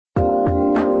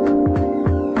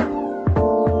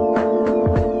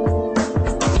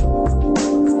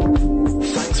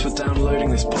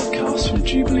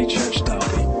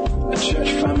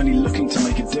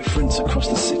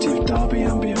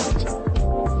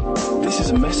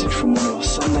a message from one of our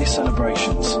Sunday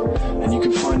celebrations, and you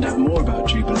can find out more about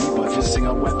Jubilee by visiting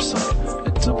our website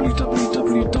at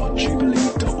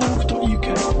www.jubilee.org.uk.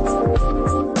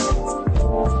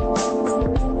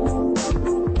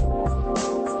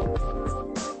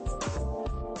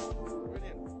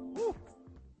 Brilliant. Woo.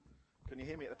 Can you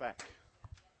hear me at the back?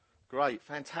 Great,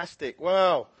 fantastic.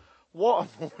 Well, what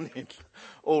a morning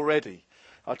already.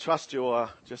 I trust you're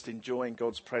just enjoying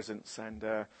God's presence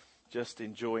and just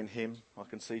enjoying Him. I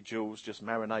can see Jules just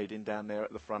marinading down there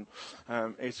at the front.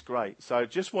 It's great. So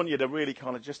just want you to really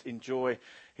kind of just enjoy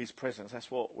His presence.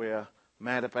 That's what we're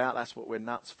mad about. That's what we're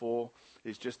nuts for,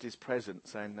 is just His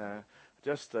presence and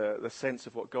just the sense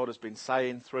of what God has been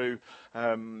saying through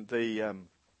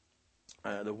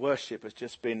the worship has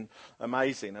just been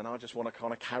amazing, and I just want to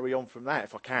kind of carry on from that,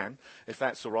 if I can, if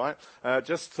that's all right.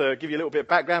 Just to give you a little bit of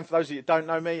background, for those of you who don't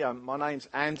know me, my name's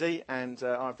Andy, and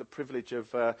I have the privilege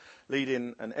of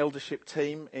leading an eldership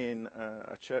team in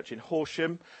a church in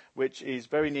Horsham, which is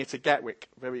very near to Gatwick.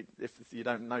 If you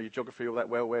don't know your geography all that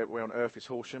well, where on earth is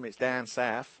Horsham? It's down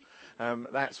south.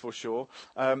 That's for sure.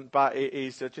 But it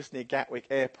is just near Gatwick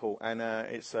Airport, and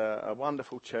it's a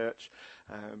wonderful church,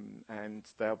 and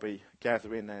they'll be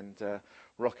gathering and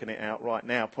rocking it out right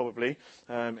now, probably,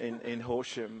 in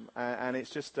Horsham. And it's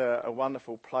just a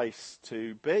wonderful place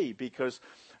to be, because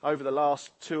over the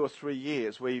last 2 or 3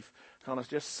 years, we've kind of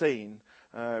just seen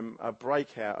a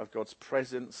breakout of God's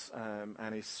presence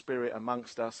and His Spirit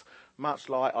amongst us, much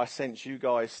like I sense you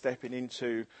guys stepping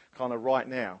into kind of right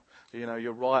now. You know,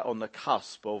 you're right on the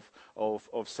cusp of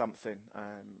something,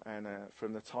 and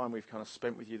from the time we've kind of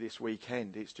spent with you this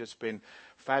weekend, it's just been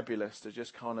fabulous to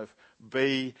just kind of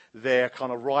be there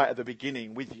kind of right at the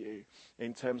beginning with you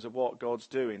in terms of what God's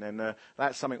doing, and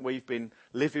that's something we've been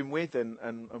living with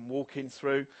and walking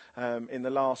through in the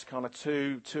last kind of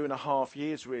 2.5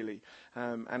 years really,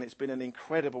 and it's been an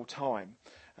incredible time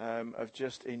of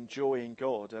just enjoying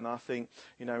God. And I think,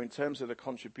 you know, in terms of the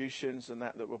contributions and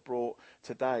that were brought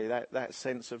today, that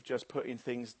sense of just putting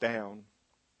things down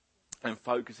and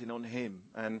focusing on Him.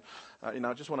 And, you know,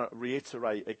 I just want to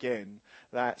reiterate again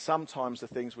that sometimes the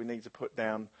things we need to put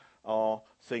down are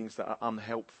things that are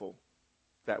unhelpful,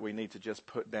 that we need to just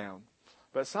put down.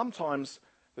 But sometimes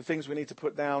the things we need to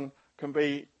put down can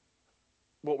be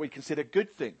what we consider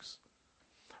good things.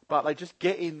 But they just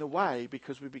get in the way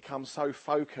because we become so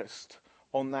focused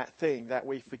on that thing that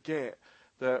we forget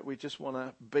that we just want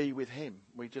to be with Him.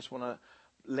 We just want to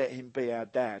let Him be our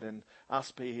dad and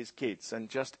us be His kids and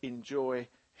just enjoy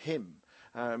Him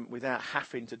without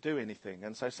having to do anything.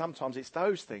 And so sometimes it's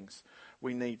those things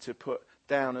we need to put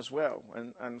down as well.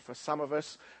 And for some of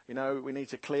us, you know, we need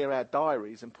to clear our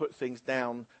diaries and put things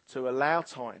down to allow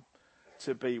time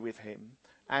to be with Him.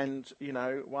 And, you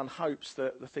know, one hopes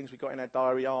that the things we've got in our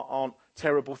diary aren't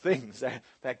terrible things. They're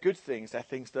good things. They're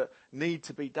things that need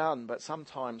to be done. But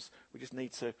sometimes we just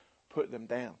need to put them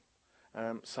down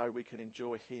so we can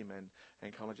enjoy Him and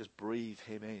kind of just breathe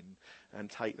Him in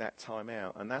and take that time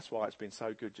out. And that's why it's been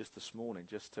so good just this morning,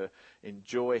 just to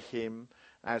enjoy Him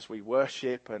as we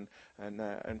worship and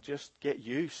just get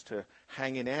used to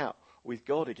hanging out with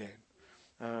God again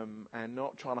and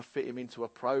not trying to fit Him into a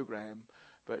program,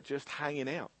 but just hanging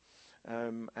out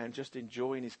and just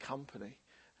enjoying His company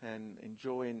and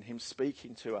enjoying Him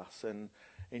speaking to us and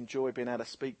enjoy being able to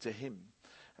speak to Him.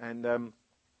 And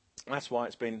that's why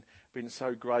it's been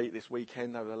so great this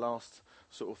weekend, over the last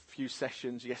sort of few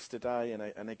sessions yesterday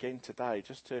and again today,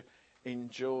 just to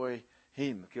enjoy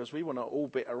Him, because we want to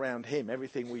orbit around Him.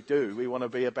 Everything we do, we want to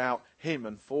be about Him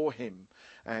and for Him.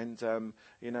 And,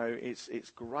 you know,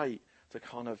 it's great to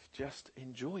kind of just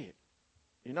enjoy it.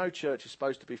 You know, church is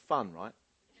supposed to be fun, right?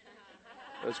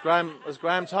 Has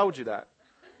Graham told you that?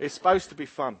 It's supposed to be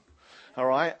fun, all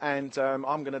right? And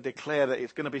I'm going to declare that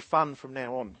it's going to be fun from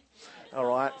now on, all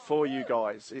right, for you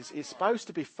guys. It's supposed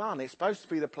to be fun. It's supposed to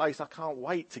be the place I can't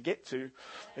wait to get to,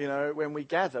 you know, when we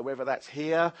gather, whether that's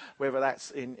here, whether that's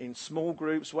in small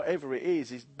groups, whatever it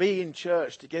is being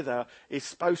church together is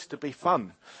supposed to be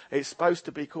fun. It's supposed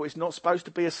to be cool. It's not supposed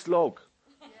to be a slog.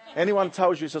 Anyone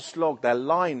tells you it's a slog, they're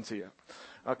lying to you.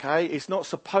 Okay, it's not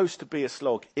supposed to be a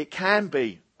slog. It can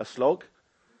be a slog,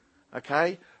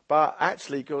 okay, but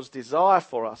actually God's desire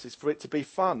for us is for it to be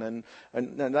fun,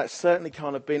 and that's certainly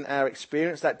kind of been our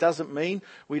experience. That doesn't mean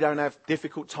we don't have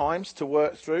difficult times to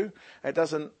work through. It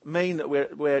doesn't mean that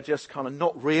we're just kind of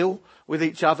not real with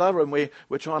each other and we're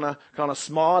trying to kind of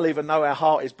smile even though our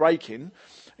heart is breaking,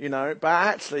 you know. But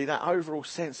actually that overall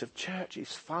sense of church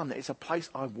is fun. It's a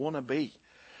place I want to be.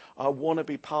 I want to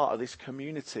be part of this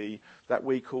community that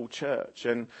we call church.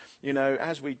 And,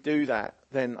 as we do that,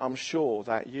 then I'm sure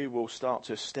that you will start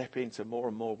to step into more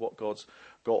and more what God's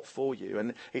got for you.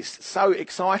 And it's so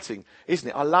exciting, isn't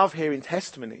it? I love hearing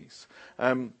testimonies.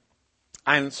 And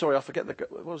sorry, I forget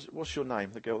what's your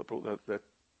name? The girl that brought the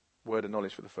word of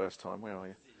knowledge for the first time. Where are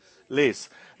you? Liz.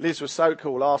 Liz was so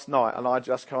cool last night, and I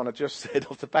just said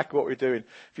off the back of what we're doing,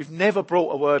 if you've never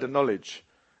brought a word of knowledge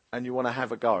and you want to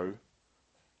have a go,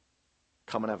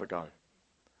 come and have a go.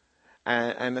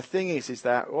 And the thing is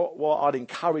that what I'd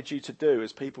encourage you to do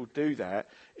as people do that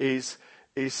is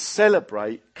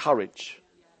celebrate courage.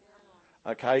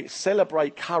 Okay?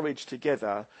 Celebrate courage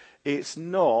together. It's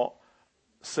not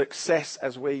success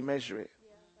as we measure it.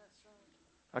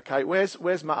 Okay,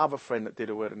 where's my other friend that did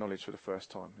a word of knowledge for the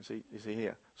first time? Is he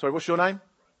here? Sorry, what's your name?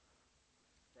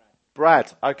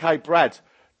 Brad. Okay, Brad.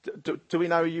 Do we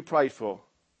know who you prayed for?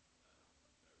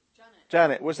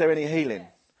 Janet. Was there any healing?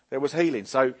 Yes. There was healing.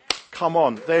 So come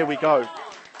on, there we go.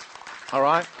 All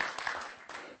right.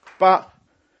 But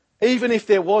even if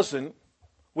there wasn't,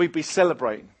 we'd be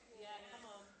celebrating.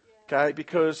 Okay,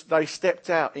 because they stepped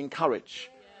out in courage,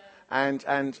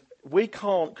 and we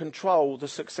can't control the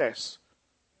success.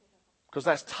 Because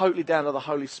that's totally down to the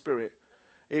Holy Spirit.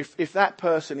 If that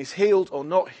person is healed or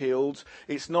not healed,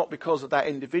 it's not because of that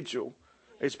individual.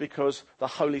 It's because the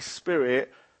Holy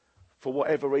Spirit, for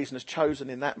whatever reason, has chosen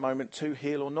in that moment to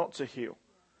heal or not to heal.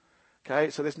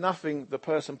 Okay, so there's nothing the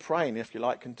person praying, if you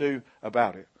like, can do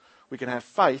about it. We can have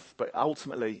faith, but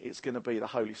ultimately it's going to be the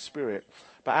Holy Spirit.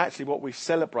 But actually what we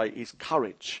celebrate is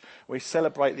courage. We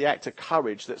celebrate the act of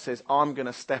courage that says, I'm going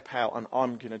to step out and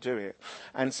I'm going to do it.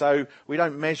 And so we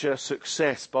don't measure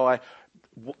success by,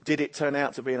 did it turn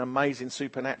out to be an amazing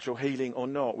supernatural healing or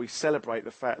not? We celebrate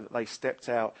the fact that they stepped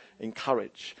out in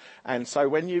courage. And so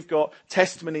when you've got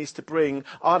testimonies to bring,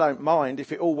 I don't mind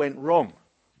if it all went wrong.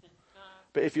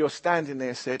 But if you're standing there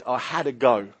and said, I had a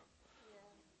go,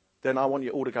 then I want you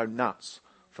all to go nuts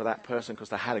for that person because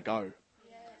they had a go.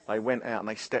 They went out and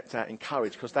they stepped out in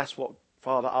courage because that's what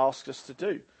Father asked us to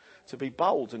do, to be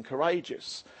bold and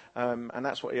courageous. And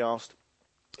that's what he asked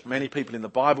many people in the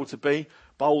Bible to be,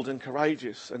 bold and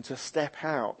courageous and to step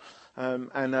out.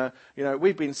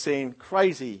 We've been seeing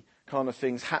crazy kind of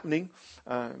things happening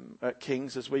at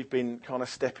King's as we've been kind of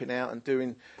stepping out and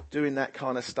doing that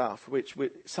kind of stuff, which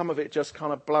some of it just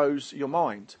kind of blows your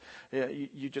mind.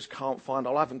 You just can't find,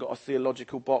 I haven't got a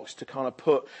theological box to kind of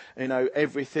put,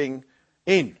 everything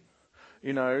in.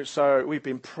 So we've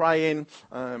been praying,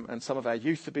 and some of our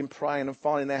youth have been praying and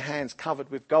finding their hands covered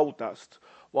with gold dust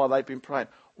while they've been praying.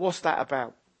 What's that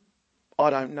about? I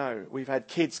don't know. We've had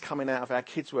kids coming out of our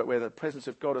kids' work where the presence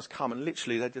of God has come and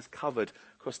literally they're just covered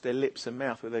across their lips and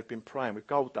mouth where they've been praying with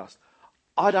gold dust.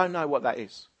 I don't know what that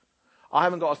is. I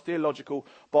haven't got a theological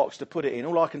box to put it in.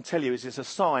 All I can tell you is it's a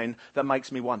sign that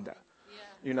makes me wonder.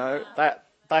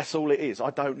 That's all it is.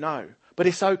 I don't know. But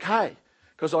it's okay.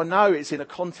 Because I know it's in a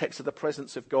context of the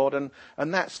presence of God, and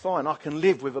that's fine. I can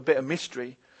live with a bit of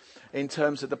mystery in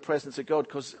terms of the presence of God,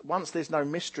 because once there's no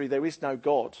mystery, there is no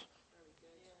God.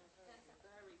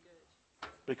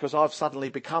 Because I've suddenly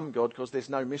become God because there's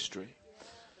no mystery.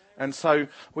 And so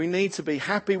we need to be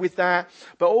happy with that,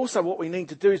 but also what we need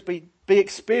to do is be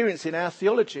experiencing our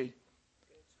theology.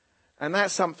 And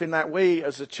that's something that we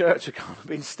as a church have kind of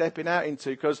been stepping out into,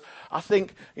 because I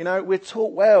think, we're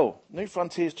taught well. New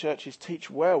Frontiers churches teach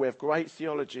well. We have great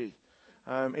theology.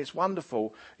 It's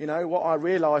wonderful. What I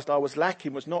realised I was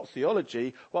lacking was not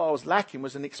theology. What I was lacking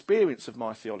was an experience of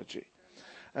my theology.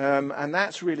 And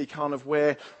that's really kind of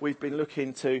where we've been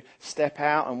looking to step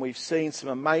out, and we've seen some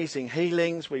amazing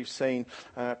healings. We've seen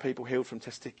people healed from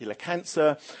testicular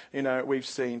cancer. We've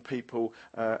seen people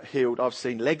healed. I've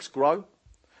seen legs grow.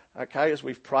 Okay, as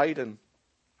we've prayed, and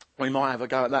we might have a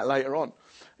go at that later on.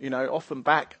 Often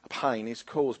back pain is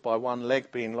caused by one leg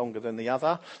being longer than the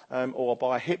other, or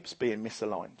by hips being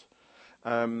misaligned.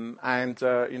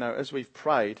 As we've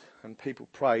prayed and people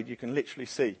prayed, you can literally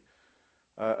see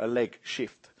a leg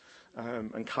shift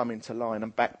and come into line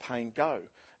and back pain go.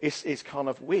 It's kind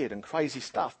of weird and crazy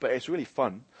stuff, but it's really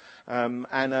fun.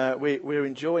 We're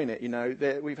enjoying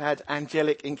it. We've had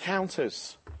angelic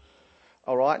encounters.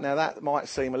 All right, now that might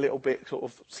seem a little bit sort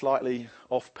of slightly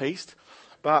off-piste,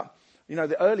 but,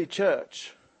 the early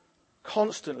church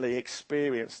constantly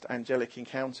experienced angelic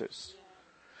encounters.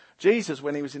 Jesus,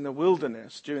 when he was in the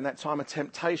wilderness, during that time of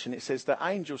temptation, it says that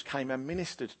angels came and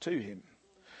ministered to him.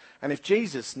 And if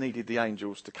Jesus needed the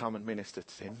angels to come and minister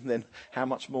to him, then how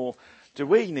much more do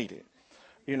we need it?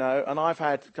 And I've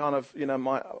had kind of,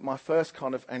 my first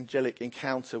kind of angelic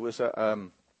encounter was at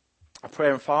a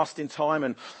prayer and fasting time,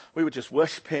 and we were just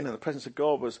worshipping, and the presence of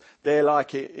God was there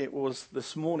like it was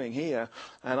this morning here.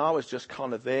 And I was just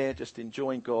kind of there, just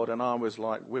enjoying God, and I was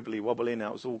like wibbly wobbling. I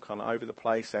was all kind of over the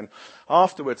place. And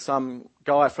afterwards, some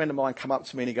guy, a friend of mine, come up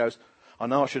to me and he goes, I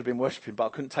know I should have been worshipping, but I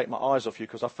couldn't take my eyes off you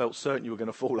because I felt certain you were going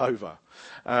to fall over.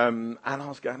 And I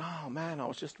was going, oh man, I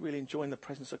was just really enjoying the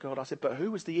presence of God. I said, but who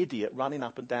was the idiot running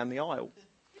up and down the aisle?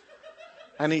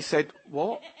 And he said,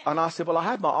 what? And I said, well, I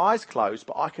had my eyes closed,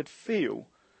 but I could feel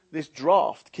this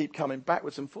draft keep coming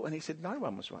backwards and forwards. And he said, no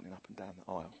one was running up and down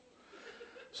the aisle.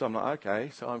 So I'm like,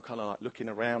 okay. So I'm kind of like looking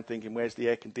around thinking, where's the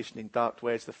air conditioning duct?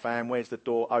 Where's the fan? Where's the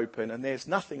door open? And there's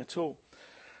nothing at all.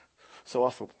 So I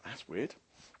thought, that's weird.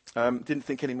 Didn't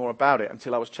think any more about it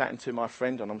until I was chatting to my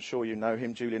friend, and I'm sure you know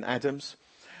him, Julian Adams.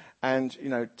 And, you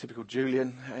know, typical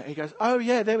Julian, he goes, oh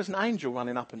yeah, there was an angel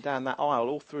running up and down that aisle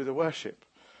all through the worship.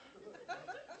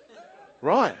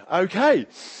 Right, okay.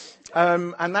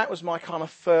 And that was my kind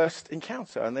of first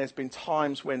encounter. And there's been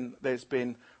times when there's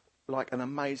been like an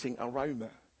amazing aroma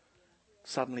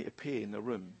suddenly appear in the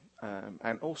room.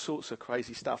 And all sorts of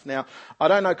crazy stuff. Now, I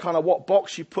don't know kind of what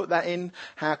box you put that in,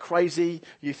 how crazy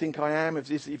you think I am.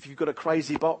 If you've got a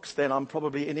crazy box, then I'm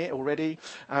probably in it already.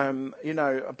 You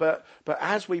know, but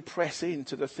as we press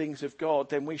into the things of God,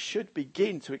 then we should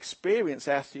begin to experience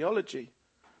our theology.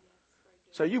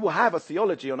 So you will have a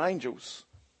theology on angels.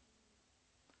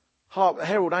 Hark the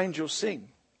herald angels sing.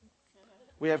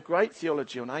 We have great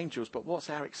theology on angels, but what's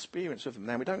our experience of them?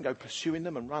 Now, we don't go pursuing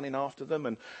them and running after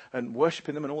them and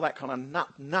worshipping them and all that kind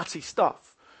of nutty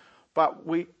stuff. But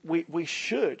we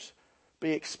should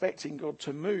be expecting God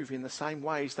to move in the same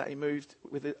ways that he moved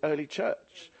with the early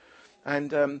church.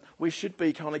 And we should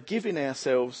be kind of giving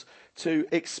ourselves to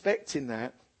expecting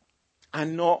that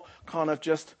and not kind of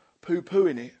just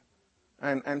poo-pooing it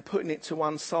and putting it to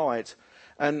one side.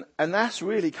 And that's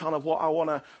really kind of what I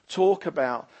want to talk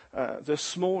about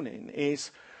this morning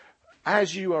is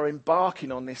as you are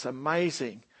embarking on this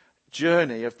amazing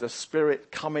journey of the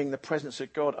Spirit coming, the presence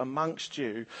of God amongst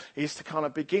you, is to kind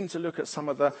of begin to look at some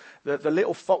of the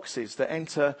little foxes that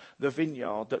enter the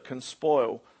vineyard that can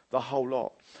spoil the whole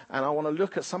lot. And I want to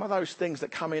look at some of those things that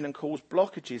come in and cause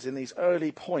blockages in these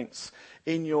early points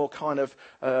in your kind of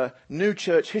new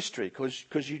church history,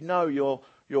 because you know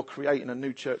you're creating a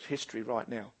new church history right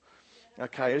now.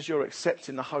 Okay, as you're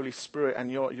accepting the Holy Spirit and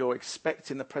you're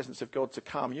expecting the presence of God to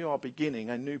come, you are beginning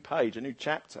a new page, a new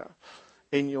chapter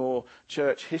in your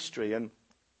church history. And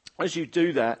as you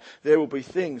do that, there will be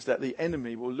things that the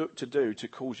enemy will look to do to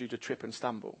cause you to trip and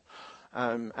stumble.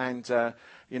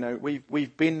 You know,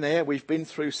 we've been there, we've been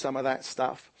through some of that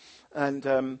stuff.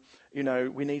 And, you know,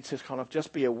 we need to kind of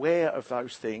just be aware of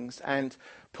those things and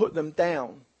put them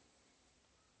down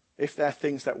if they're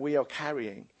things that we are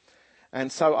carrying.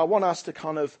 And so I want us to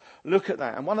kind of look at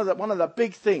that. And one of the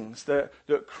big things that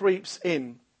creeps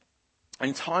in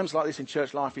times like this in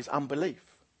church life is unbelief.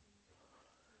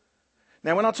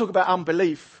 Now, when I talk about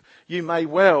unbelief, you may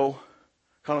well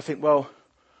kind of think, well,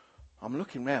 I'm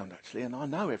looking round actually, and I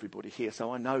know everybody here,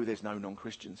 so I know there's no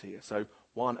non-Christians here. So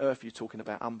why on earth are you talking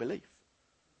about unbelief?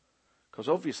 Because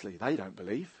obviously they don't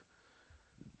believe.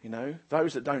 You know,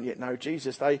 those that don't yet know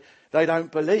Jesus, they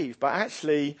don't believe. But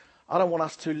actually, I don't want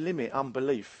us to limit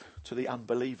unbelief to the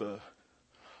unbeliever.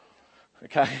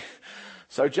 Okay?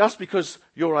 So just because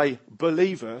you're a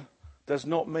believer does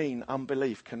not mean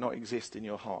unbelief cannot exist in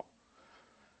your heart.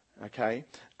 Okay?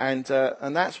 And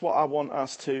that's what I want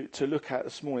us to look at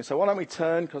this morning. So why don't we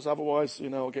turn, because otherwise, you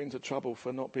know, I'll get into trouble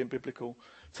for not being biblical,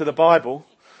 to the Bible,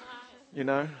 you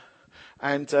know.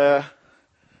 And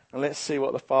let's see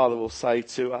what the Father will say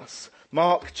to us.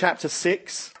 Mark chapter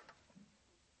 6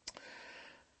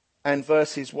 and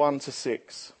verses 1 to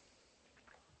 6.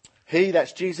 He,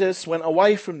 that's Jesus, went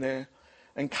away from there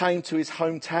and came to his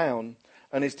hometown,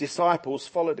 and his disciples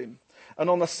followed him. And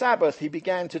on the Sabbath he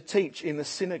began to teach in the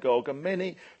synagogue, and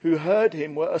many who heard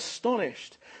him were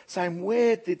astonished, saying,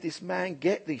 where did this man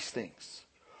get these things?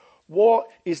 What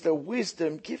is the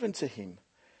wisdom given to him?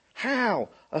 How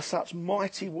are such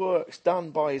mighty works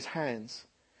done by his hands?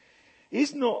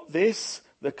 Is not this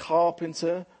the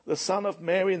carpenter, the son of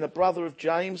Mary and the brother of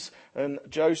James and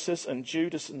Joseph and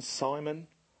Judas and Simon?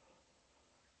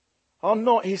 Are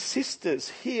not his sisters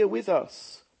here with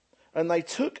us? And they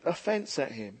took offence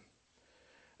at him.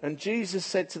 And Jesus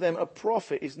said to them, a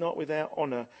prophet is not without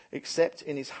honour except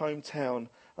in his hometown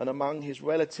and among his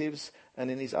relatives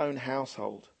and in his own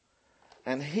household.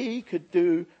 And he could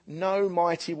do no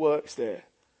mighty works there,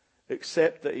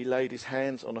 except that he laid his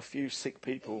hands on a few sick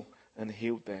people and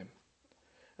healed them.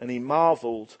 And he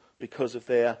marvelled because of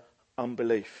their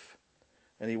unbelief.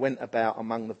 And he went about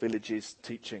among the villages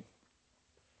teaching.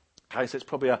 Okay, so it's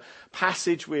probably a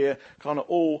passage we're kind of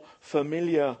all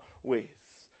familiar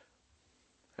with.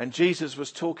 And Jesus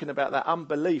was talking about that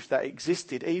unbelief that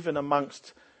existed even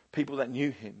amongst people that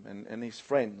knew him and his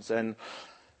friends. And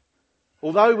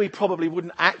although we probably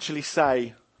wouldn't actually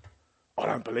say, I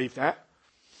don't believe that,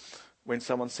 when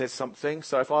someone says something.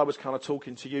 So if I was kind of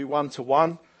talking to you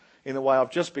one-to-one in the way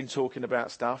I've just been talking about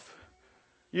stuff,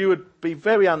 you would be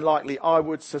very unlikely, I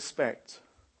would suspect,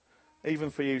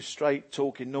 even for you straight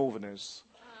talking northerners,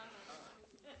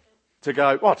 to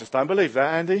go, well, I just don't believe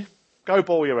that, Andy. Go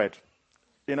ball your head.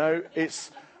 You know,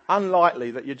 it's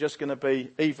unlikely that you're just going to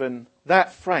be even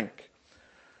that frank.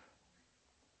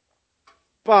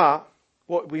 But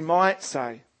what we might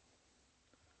say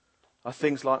are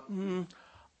things like, I'm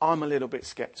a little bit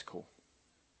sceptical.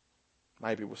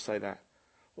 Maybe we'll say that.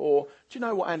 Or, do you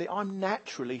know what, Andy? I'm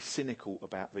naturally cynical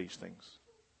about these things.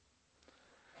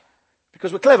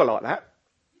 Because we're clever like that.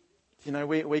 You know,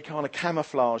 we kind of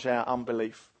camouflage our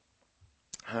unbelief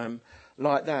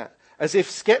like that. As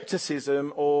if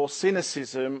scepticism or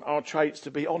cynicism are traits to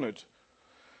be honoured.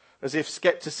 As if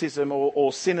scepticism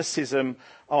or cynicism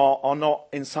are not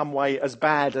in some way as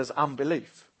bad as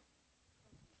unbelief.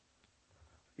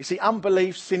 You see,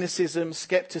 unbelief, cynicism,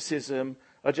 scepticism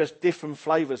are just different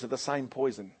flavours of the same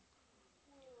poison.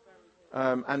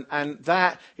 And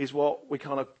that is what we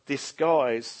kind of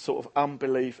disguise sort of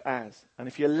unbelief as. And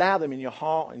if you allow them in your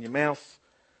heart and your mouth,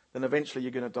 then eventually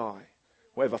you're going to die,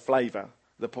 whatever flavour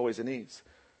the poison is.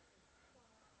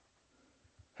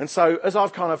 And so as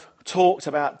I've kind of talked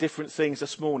about different things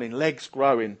this morning, legs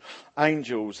growing,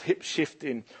 angels, hips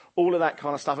shifting, all of that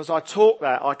kind of stuff, as I talk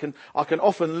that, I can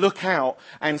often look out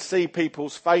and see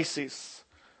people's faces,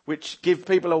 which give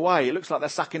people away. It looks like they're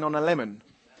sucking on a lemon.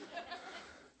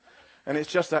 And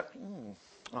it's just that,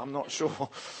 I'm not sure.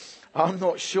 I'm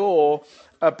not sure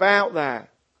about that.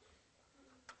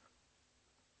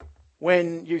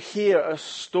 When you hear a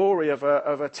story of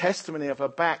a testimony of a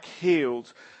back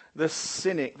healed, the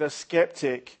cynic, the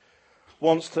skeptic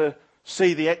wants to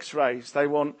see the x-rays. They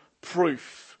want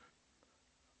proof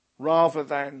rather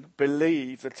than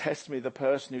believe the testimony of the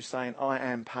person who's saying, I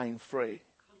am pain-free.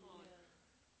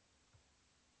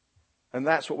 And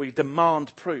that's what we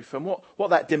demand proof. And what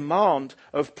that demand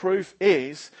of proof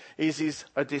is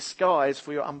a disguise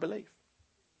for your unbelief.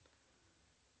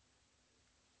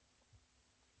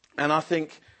 And I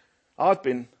think I've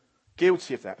been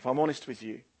guilty of that, if I'm honest with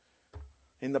you.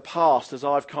 In the past, as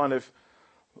I've kind of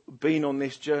been on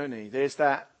this journey, there's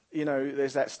that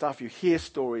stuff, you hear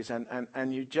stories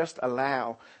and you just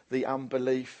allow the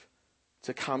unbelief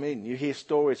to come in. You hear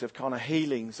stories of kind of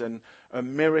healings and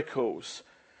miracles,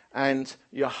 and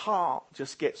your heart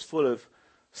just gets full of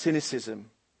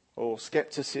cynicism or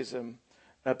skepticism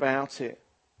about it.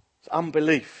 It's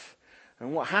unbelief.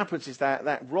 And what happens is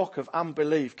that rock of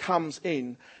unbelief comes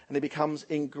in and it becomes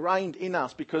ingrained in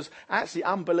us, because actually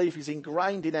unbelief is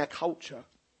ingrained in our culture.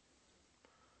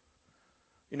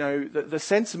 You know, the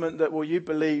sentiment that, well, you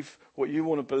believe what you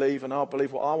want to believe and I'll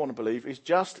believe what I want to believe is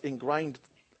just ingrained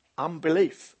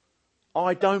unbelief.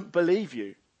 I don't believe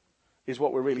you is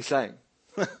what we're really saying.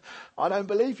 I don't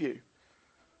believe you.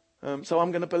 So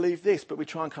I'm going to believe this, but we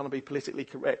try and kind of be politically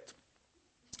correct.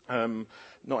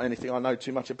 Not anything I know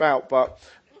too much about, but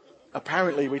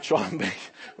apparently we try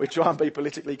and be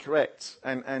politically correct.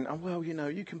 And well, you know,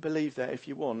 you can believe that if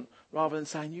you want, rather than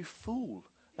saying, you fool,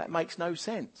 that makes no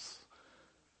sense.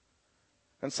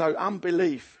 And so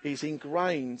unbelief is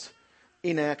ingrained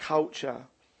in our culture,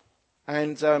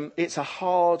 and it's a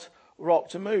hard rock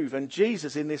to move. And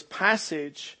Jesus, in this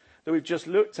passage that we've just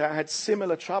looked at, had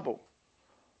similar trouble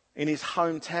in his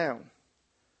hometown.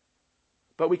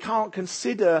 But we can't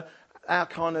consider our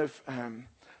kind of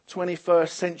 21st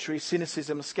century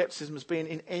cynicism and skepticism as being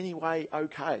in any way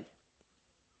okay.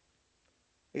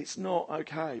 It's not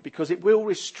okay, because it will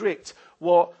restrict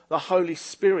what the Holy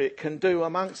Spirit can do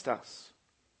amongst us.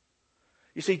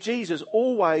 You see, Jesus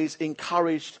always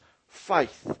encouraged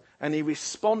faith, and he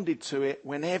responded to it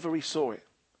whenever he saw it.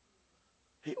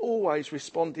 He always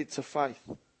responded to faith.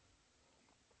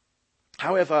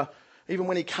 However, even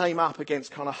when he came up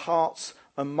against kind of hearts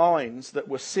and minds that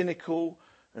were cynical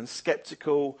and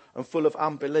skeptical and full of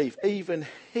unbelief, even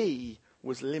he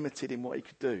was limited in what he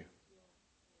could do.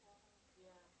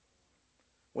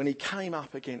 When he came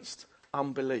up against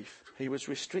unbelief, he was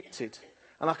restricted.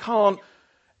 And I can't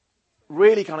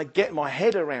really kind of get my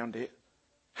head around it,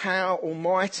 how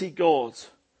Almighty God,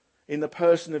 in the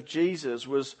person of Jesus,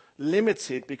 was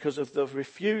limited because of the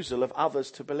refusal of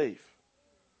others to believe.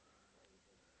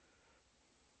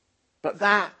 But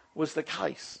that was the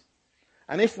case.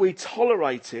 And if we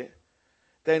tolerate it,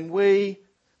 then we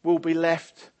will be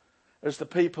left as the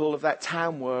people of that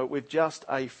town were with just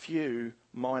a few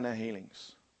minor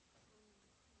healings.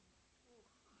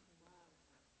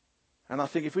 And I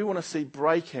think if we want to see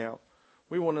breakout,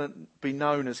 we want to be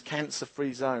known as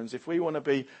cancer-free zones. If we want to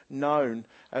be known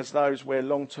as those where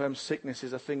long-term sickness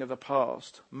is a thing of the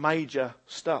past, major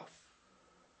stuff,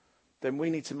 then we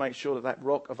need to make sure that that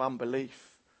rock of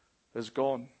unbelief has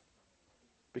gone.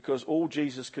 Because all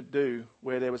Jesus could do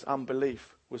where there was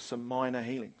unbelief was some minor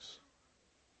healings.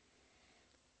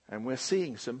 And we're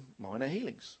seeing some minor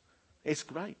healings. It's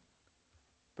great.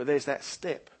 But there's that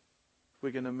step.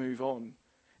 We're going to move on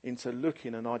into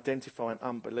looking and identifying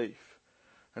unbelief.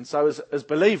 And so as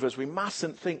believers, we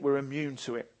mustn't think we're immune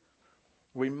to it.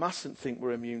 We mustn't think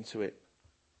we're immune to it.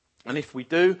 And if we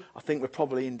do, I think we're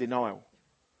probably in denial.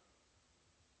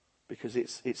 Because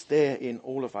it's there in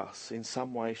all of us in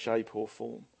some way, shape or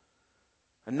form.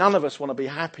 And none of us want to be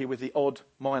happy with the odd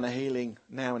minor healing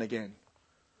now and again.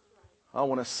 I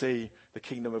want to see the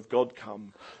kingdom of God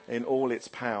come in all its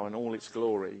power and all its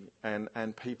glory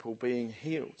and people being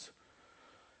healed.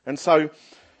 And so,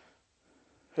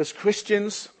 as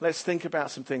Christians, let's think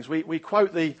about some things. We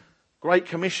quote the Great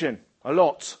Commission a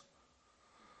lot.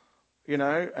 You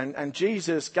know, and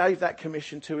Jesus gave that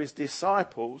commission to his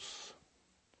disciples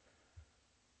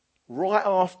right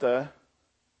after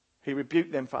he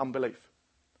rebuked them for unbelief.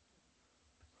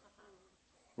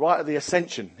 Right at the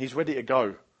ascension, he's ready to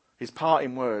go. His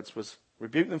parting words was,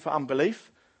 rebuke them for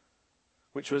unbelief,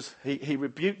 which was, he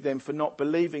rebuked them for not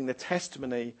believing the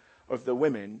testimony of the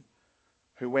women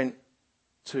who went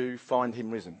to find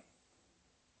him risen.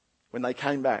 When they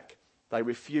came back, they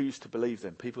refused to believe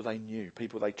them. People they knew,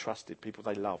 people they trusted, people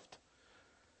they loved.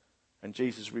 And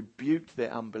Jesus rebuked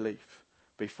their unbelief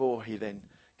before he then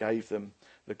gave them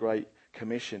the Great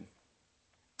Commission.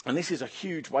 And this is a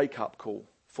huge wake-up call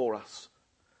for us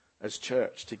as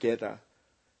church together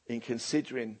in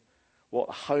considering what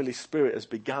the Holy Spirit has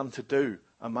begun to do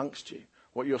amongst you,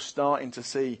 what you're starting to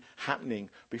see happening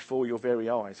before your very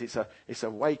eyes. It's a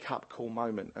wake-up call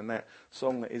moment, and that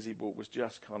song that Izzy brought was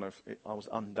just kind of, I was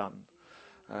undone.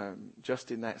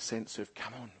 Just in that sense of,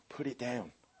 come on, put it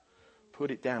down. Put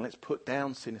it down. Let's put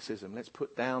down cynicism. Let's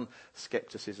put down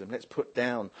skepticism. Let's put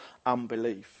down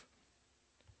unbelief.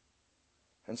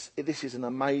 And this is an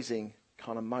amazing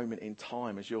kind of moment in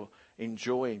time as you're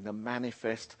enjoying the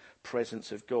manifest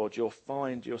presence of God. You'll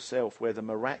find yourself where the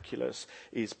miraculous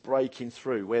is breaking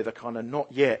through, where the kind of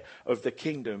not yet of the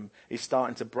kingdom is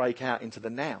starting to break out into the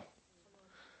now.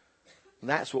 And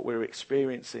that's what we're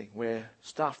experiencing, where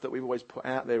stuff that we've always put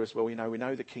out there as well, we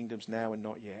know the kingdom's now and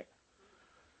not yet.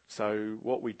 So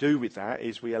what we do with that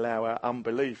is we allow our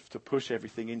unbelief to push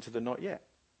everything into the not yet.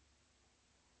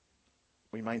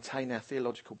 We maintain our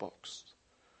theological box.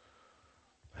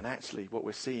 And actually what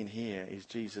we're seeing here is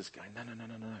Jesus going, no.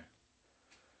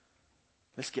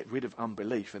 Let's get rid of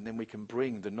unbelief, and then we can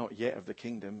bring the not yet of the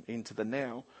kingdom into the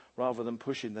now, rather than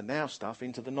pushing the now stuff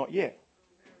into the not yet.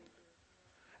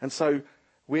 And so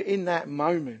we're in that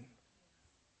moment.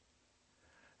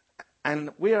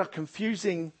 And we are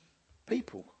confusing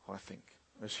people, I think,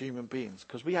 as human beings,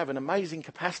 because we have an amazing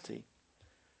capacity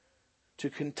to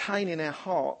contain in our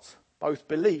hearts both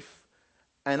belief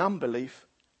and unbelief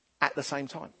at the same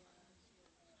time.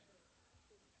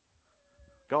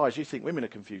 Guys, you think women are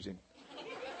confusing.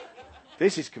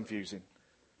 This is confusing.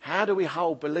 How do we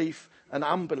hold belief and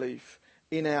unbelief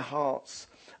in our hearts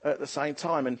at the same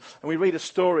time? And we read a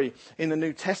story in the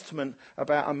New Testament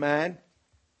about a man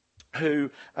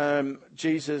who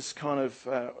Jesus kind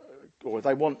of,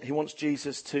 he wants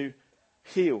Jesus to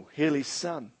heal his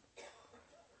son.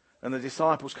 And the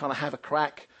disciples kind of have a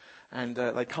crack, and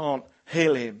they can't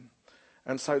heal him.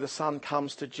 And so the son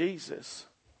comes to Jesus,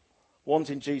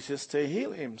 wanting Jesus to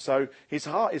heal him. So his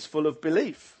heart is full of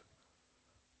belief.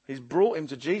 He's brought him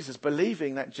to Jesus,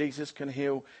 believing that Jesus can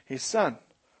heal his son.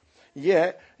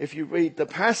 Yet, if you read the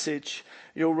passage,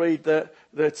 you'll read that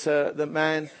the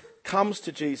man comes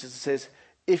to Jesus and says,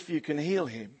 if you can heal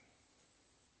him.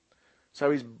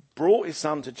 So he's brought his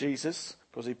son to Jesus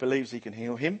because he believes he can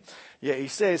heal him. Yet he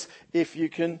says, if you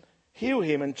can heal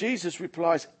him. And Jesus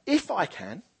replies, if I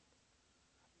can,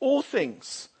 all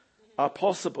things are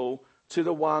possible to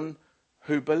the one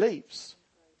who believes.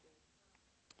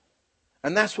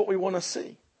 And that's what we want to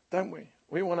see, don't we?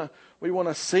 We want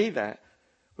to see that.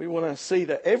 We want to see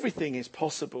that everything is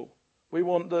possible. We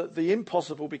want the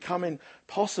impossible becoming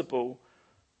possible.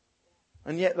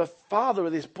 And yet the father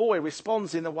of this boy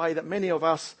responds in the way that many of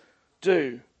us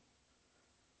do.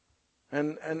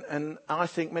 And I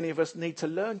think many of us need to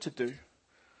learn to do.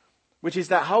 Which is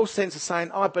that whole sense of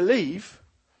saying, I believe,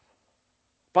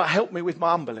 but help me with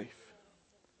my unbelief.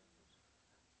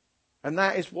 And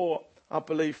that is what I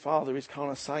believe Father is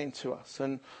kind of saying to us.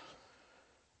 And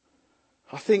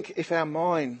I think if our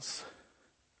minds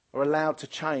are allowed to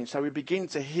change, so we begin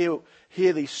to hear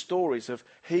these stories of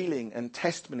healing and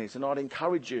testimonies, and I'd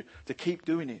encourage you to keep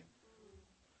doing it.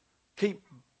 Keep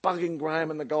bugging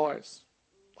Graham and the guys.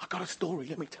 I've got a story,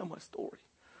 let me tell my story.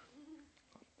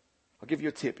 I'll give you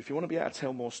a tip. If you want to be able to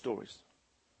tell more stories,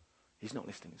 he's not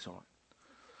listening, it's all right.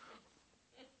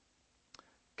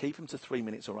 Keep them to 3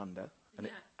 minutes or under,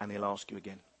 and he'll ask you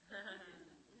again.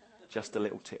 Just a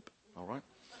little tip, all right?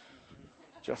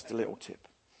 Just a little tip.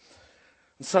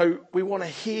 And so we want to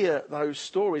hear those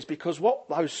stories, because what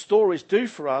those stories do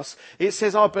for us, it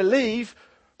says, I believe,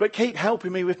 but keep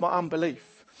helping me with my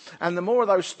unbelief. And the more of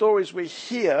those stories we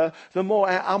hear, the more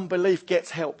our unbelief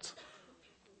gets helped.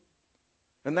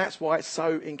 And that's why it's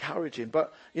so encouraging.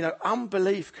 But,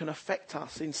 unbelief can affect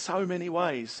us in so many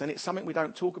ways. And it's something we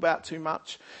don't talk about too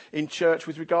much in church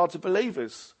with regard to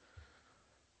believers.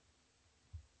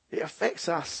 It affects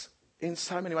us in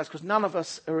so many ways because none of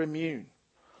us are immune.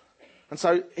 And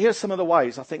so here's some of the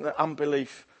ways I think that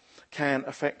unbelief can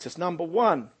affect us. Number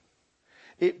one,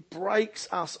 it breaks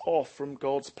us off from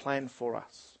God's plan for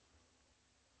us.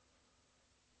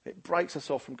 It breaks us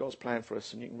off from God's plan for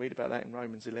us. And you can read about that in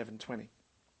Romans 11:20.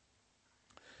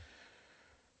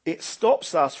 It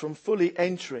stops us from fully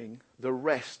entering the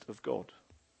rest of God.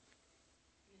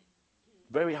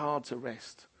 Very hard to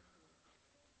rest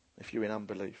if you're in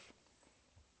unbelief.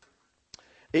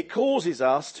 It causes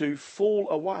us to fall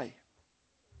away,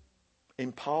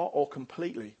 in part or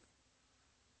completely.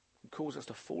 It causes us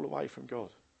to fall away from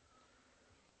God.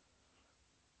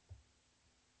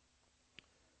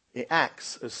 It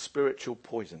acts as spiritual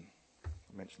poison.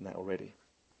 I mentioned that already.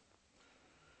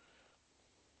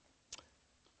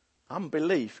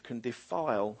 Unbelief can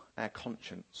defile our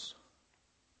conscience.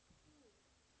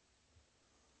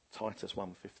 Titus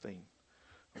 1:15.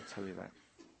 I'll tell you that.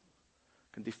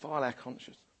 Can defile our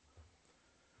conscience.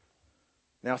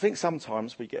 Now, I think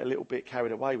sometimes we get a little bit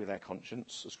carried away with our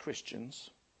conscience as Christians.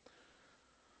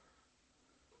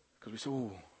 Because we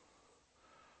say,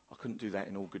 I couldn't do that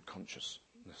in all good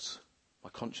consciousness. My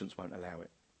conscience won't allow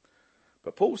it.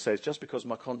 But Paul says, just because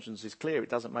my conscience is clear, it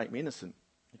doesn't make me innocent.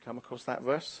 You come across that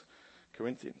verse?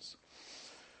 Corinthians.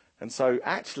 And so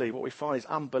actually what we find is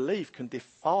unbelief can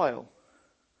defile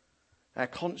our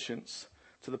conscience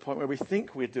to the point where we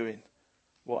think we're doing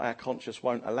what our conscience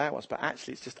won't allow us, but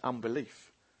actually it's just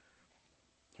unbelief.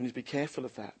 We need to be careful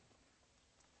of that.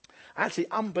 Actually,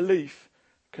 unbelief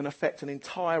can affect an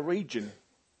entire region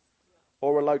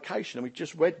or a location, and we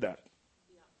just read that.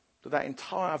 That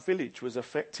entire village was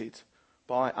affected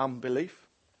by unbelief.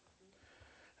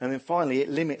 And then finally, it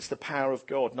limits the power of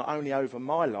God, not only over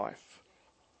my life,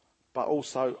 but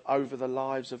also over the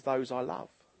lives of those I love.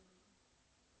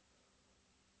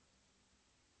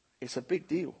 It's a big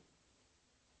deal.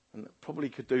 And probably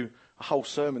could do a whole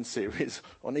sermon series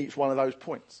on each one of those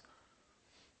points.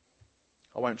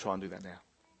 I won't try and do that now.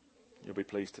 You'll be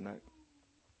pleased to know.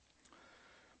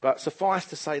 But suffice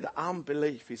to say that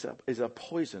unbelief is a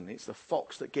poison. It's the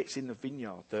fox that gets in the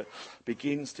vineyard that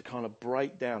begins to kind of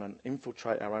break down and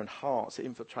infiltrate our own hearts. It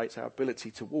infiltrates our ability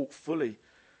to walk fully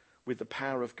with the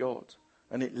power of God.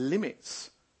 And it limits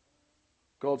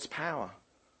God's power.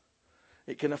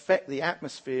 It can affect the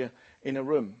atmosphere in a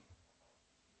room.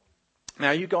 Now,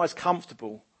 are you guys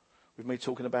comfortable with me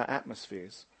talking about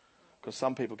atmospheres? Because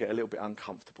some people get a little bit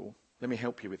uncomfortable. Let me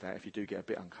help you with that if you do get a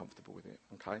bit uncomfortable with it,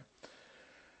 okay?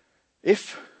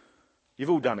 If you've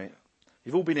all done it,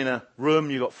 you've all been in a room,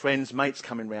 you've got friends, mates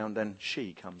coming round, and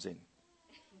she comes in.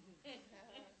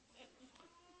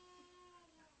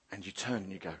 And you turn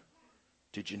and you go,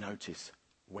 did you notice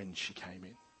when she came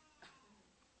in?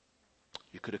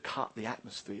 You could have cut the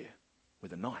atmosphere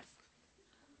with a knife.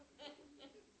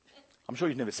 I'm sure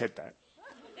you've never said that.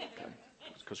 Okay?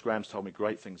 Because Graham's told me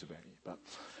great things about you.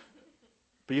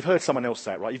 But you've heard someone else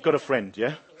say it, right? You've got a friend,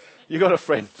 yeah? You've got a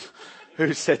friend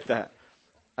who said that.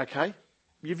 Okay?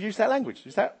 You've used that language.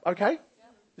 Is that okay?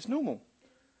 It's normal.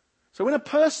 So when a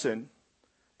person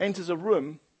enters a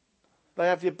room, they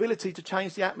have the ability to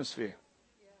change the atmosphere.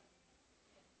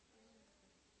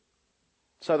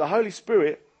 So the Holy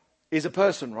Spirit is a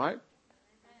person, right?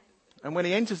 And when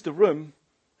he enters the room,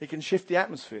 he can shift the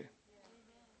atmosphere.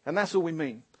 And that's all we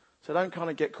mean. So don't kind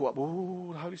of get caught up,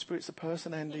 the Holy Spirit's a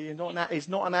person, Andy. He's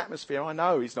not an atmosphere. I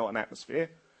know he's not an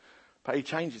atmosphere. But he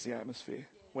changes the atmosphere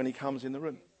when he comes in the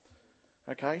room.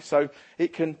 Okay, so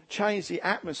it can change the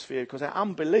atmosphere because our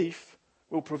unbelief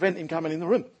will prevent him coming in the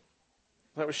room.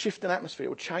 That will shift an atmosphere, it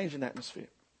will change an atmosphere.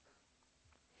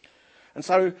 And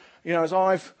so, as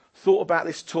I've thought about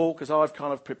this talk, as I've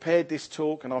kind of prepared this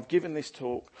talk and I've given this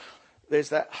talk, there's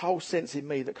that whole sense in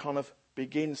me that kind of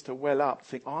begins to well up,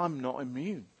 think, I'm not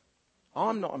immune.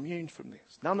 I'm not immune from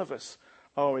this. None of us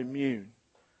are immune.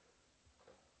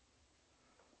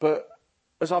 But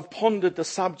as I've pondered the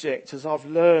subject, as I've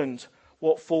learned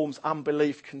what forms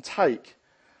unbelief can take,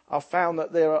 I've found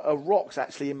that there are rocks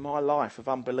actually in my life of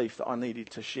unbelief that I needed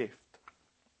to shift.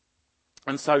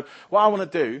 And so what I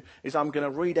want to do is I'm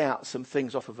going to read out some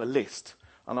things off of a list,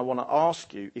 and I want to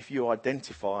ask you if you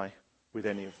identify with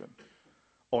any of them.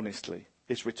 Honestly,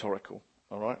 it's rhetorical,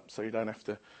 all right? So you don't have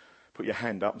to put your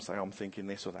hand up and say, I'm thinking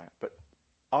this or that. But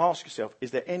ask yourself,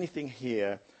 is there anything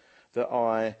here that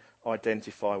I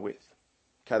identify with?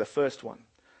 Okay, the first one.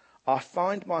 I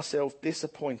find myself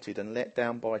disappointed and let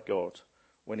down by God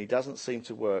when he doesn't seem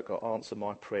to work or answer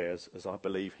my prayers as I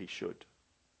believe he should.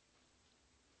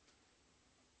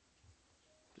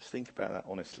 Just think about that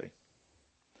honestly.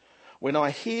 When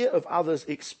I hear of others'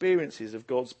 experiences of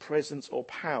God's presence or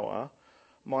power,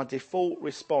 my default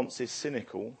response is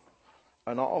cynical,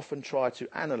 and I often try to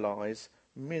analyse,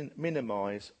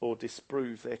 minimise or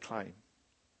disprove their claim.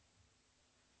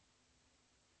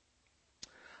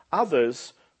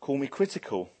 Others call me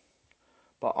critical,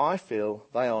 but I feel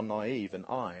they are naive and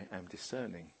I am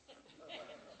discerning.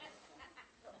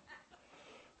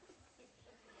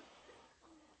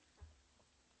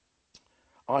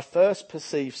 I first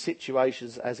perceive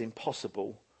situations as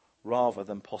impossible rather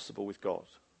than possible with God.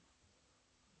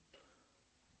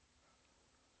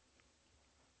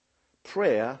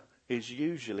 Prayer is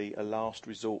usually a last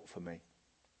resort for me.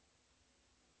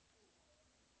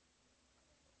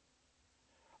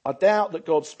 I doubt that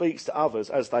God speaks to others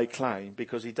as they claim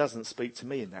because he doesn't speak to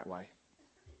me in that way.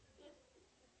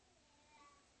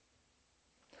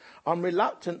 I'm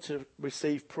reluctant to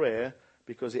receive prayer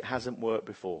because it hasn't worked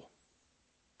before.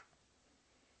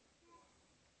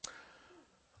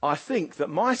 I think that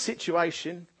my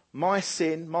situation, my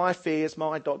sin, my fears,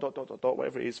 my ...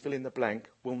 whatever it is, fill in the blank,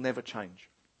 will never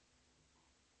change.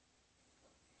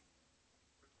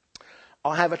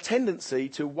 I have a tendency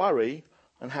to worry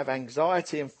and have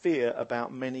anxiety and fear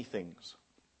about many things.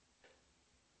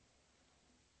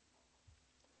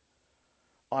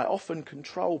 I often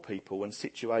control people and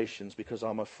situations because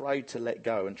I'm afraid to let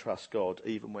go and trust God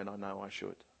even when I know I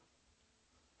should.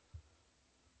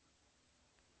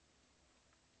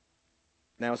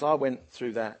 Now, as I went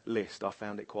through that list, I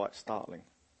found it quite startling,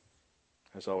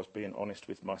 as I was being honest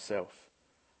with myself.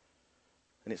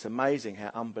 And it's amazing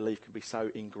how unbelief can be so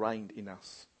ingrained in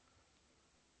us.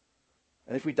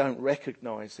 And if we don't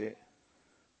recognise it,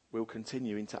 we'll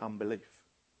continue into unbelief.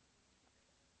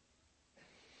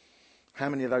 How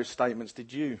many of those statements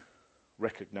did you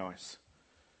recognise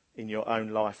in your own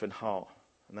life and heart?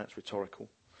 And that's rhetorical.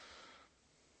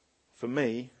 For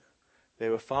me,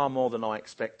 there were far more than I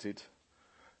expected,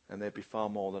 and there'd be far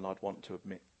more than I'd want to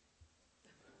admit.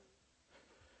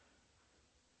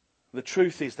 The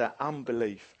truth is that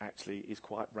unbelief actually is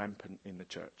quite rampant in the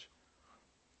church.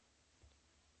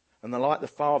 And like the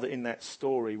father in that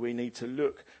story, we need to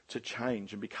look to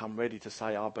change and become ready to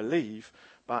say, I believe,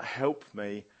 but help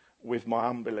me with my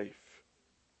unbelief.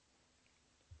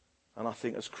 And I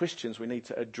think as Christians we need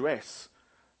to address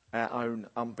our own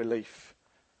unbelief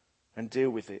and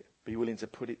deal with it, be willing to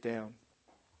put it down.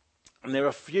 And there are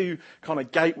a few kind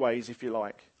of gateways, if you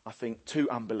like, I think, to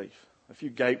unbelief. A few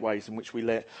gateways in which we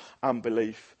let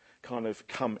unbelief kind of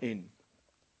come in.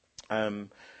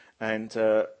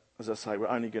 As I say, we're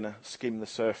only going to skim the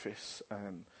surface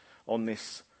on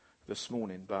this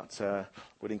morning, but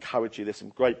would encourage you. There's some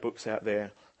great books out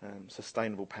there.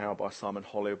 Sustainable Power by Simon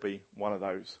Holley will be one of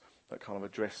those that kind of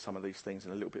address some of these things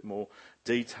in a little bit more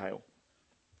detail.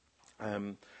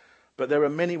 But there are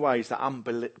many ways that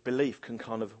unbelief can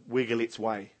kind of wiggle its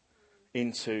way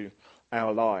into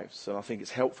our lives. And I think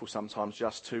it's helpful sometimes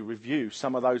just to review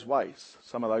some of those ways,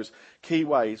 some of those key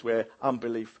ways where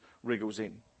unbelief wriggles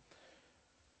in.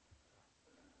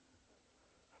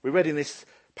 We read in this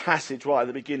passage right at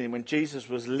the beginning when Jesus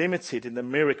was limited in the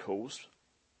miracles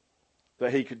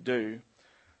that he could do.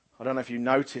 I don't know if you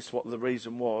noticed what the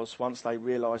reason was. Once they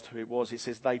realised who it was, it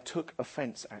says they took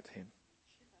offence at him.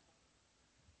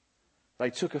 They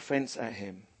took offence at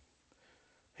him.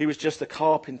 He was just a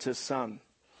carpenter's son.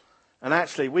 And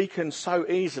actually, we can so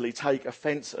easily take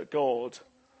offence at God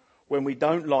when we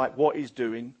don't like what he's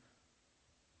doing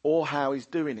or how he's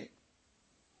doing it.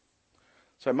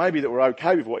 So maybe that we're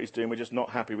okay with what he's doing, we're just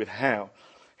not happy with how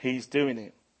he's doing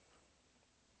it.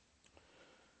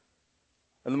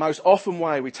 And the most often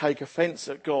way we take offence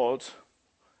at God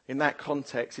in that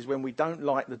context is when we don't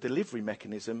like the delivery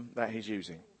mechanism that he's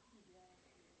using.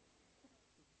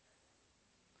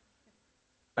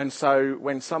 And so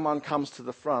when someone comes to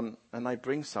the front and they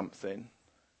bring something,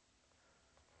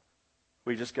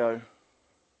 we just go,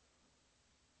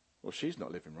 well, she's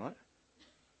not living right.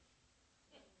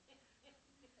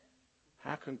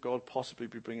 How can God possibly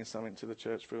be bringing something to the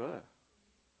church through her?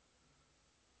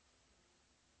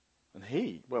 And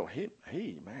he's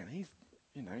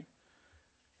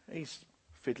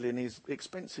fiddling his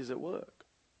expenses at work.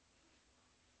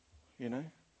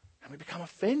 And we become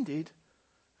offended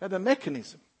at the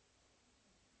mechanism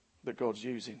that God's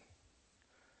using.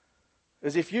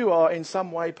 As if you are in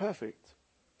some way perfect.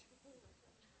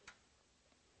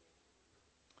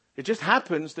 It just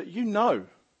happens that you know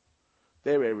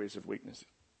their areas of weakness.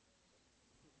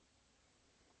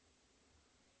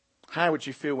 How would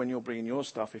you feel when you're bringing your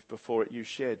stuff if before it you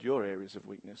shared your areas of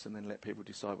weakness and then let people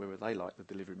decide whether they like the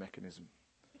delivery mechanism?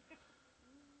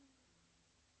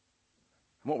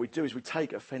 And what we do is we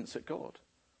take offence at God.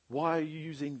 Why are you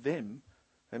using them?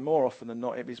 And more often than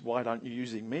not, it is, why aren't you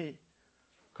using me?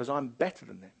 Because I'm better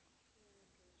than them.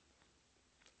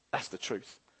 That's the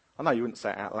truth. I know you wouldn't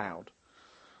say it out loud.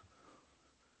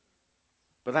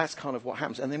 But that's kind of what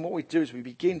happens. And then what we do is we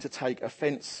begin to take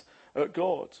offence at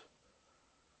God.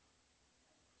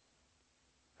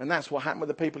 And that's what happened with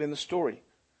the people in the story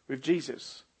with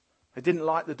Jesus. They didn't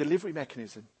like the delivery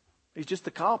mechanism. He's just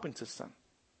the carpenter's son.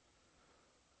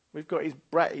 We've got his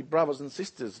bratty brothers and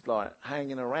sisters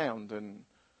hanging around, and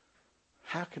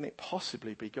how can it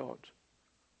possibly be God?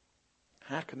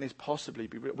 How can this possibly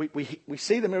be real? We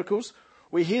see the miracles,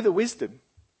 we hear the wisdom,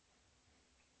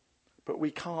 but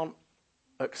we can't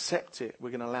accept it. We're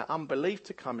going to allow unbelief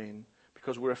to come in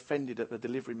because we're offended at the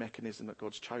delivery mechanism that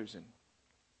God's chosen.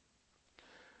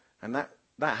 And that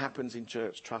happens in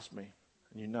church, trust me.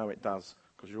 And you know it does,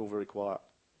 because you're all very quiet.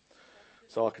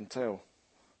 So I can tell.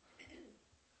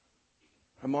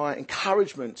 And my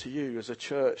encouragement to you as a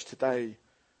church today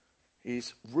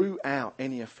is root out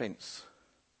any offence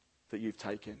that you've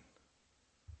taken.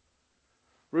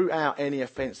 Root out any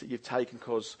offence that you've taken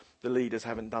because the leaders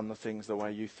haven't done the things the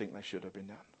way you think they should have been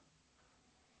done.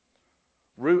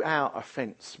 Root out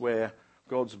offence where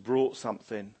God's brought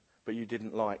something but you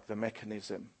didn't like the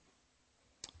mechanism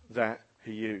that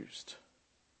he used.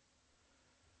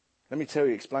 Let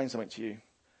me explain something to you.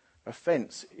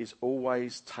 Offence is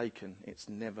always taken. It's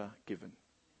never given.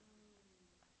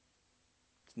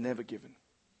 It's never given.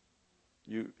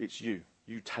 It's you.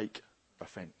 You take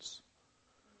offence.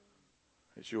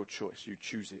 It's your choice. You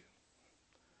choose it.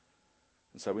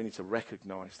 And so we need to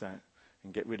recognise that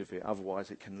and get rid of it.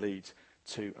 Otherwise it can lead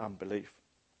to unbelief.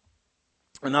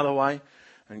 Another way,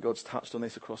 and God's touched on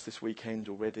this across this weekend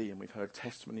already, and we've heard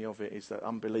testimony of it, is that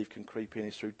unbelief can creep in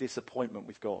is through disappointment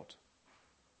with God.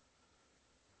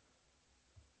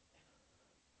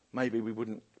 Maybe we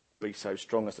wouldn't be so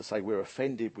strong as to say we're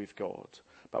offended with God,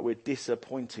 but we're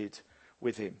disappointed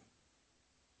with him.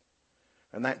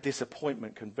 And that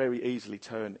disappointment can very easily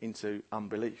turn into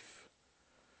unbelief.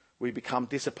 We become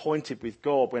disappointed with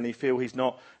God when we feel he's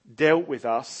not dealt with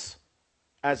us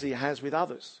as he has with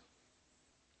others.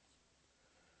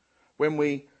 When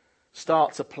we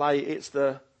start to play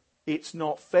it's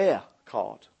not fair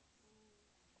card.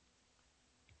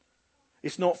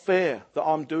 It's not fair that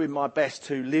I'm doing my best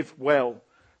to live well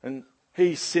and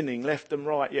he's sinning left and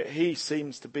right, yet he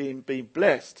seems to be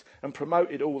blessed and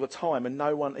promoted all the time and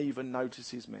no one even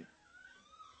notices me.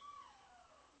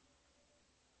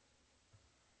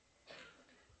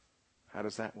 How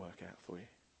does that work out for you?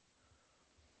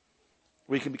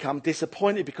 We can become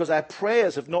disappointed because our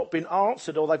prayers have not been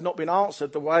answered, or they've not been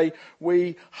answered the way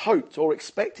we hoped or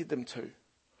expected them to.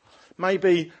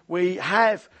 Maybe we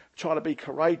have tried to be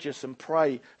courageous and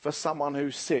pray for someone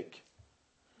who's sick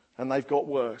and they've got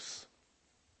worse.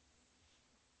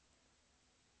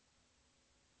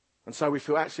 And so we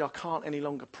feel, actually, I can't any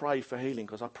longer pray for healing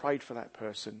because I prayed for that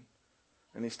person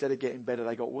and instead of getting better,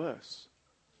 they got worse.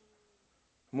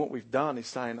 And what we've done is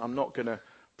saying, I'm not going to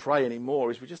pray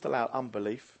anymore, is we just allow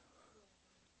unbelief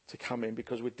to come in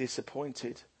because we're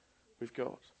disappointed with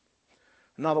God.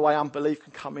 Another way unbelief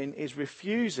can come in is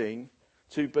refusing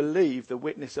to believe the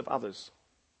witness of others.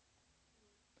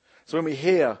 So when we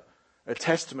hear a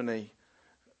testimony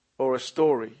or a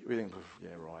story, we think, yeah,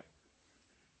 right.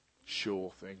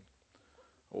 Sure thing.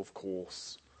 Of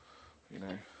course.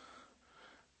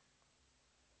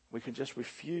 We can just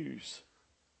refuse.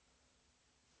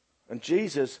 And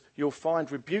Jesus, you'll find,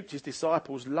 rebuked his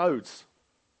disciples loads,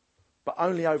 but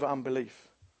only over unbelief.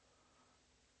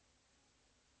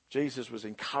 Jesus was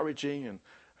encouraging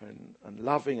and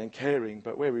loving and caring,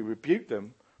 but where he rebuked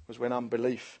them was when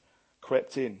unbelief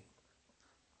crept in.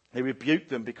 He rebuked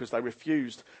them because they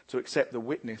refused to accept the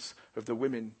witness of the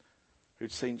women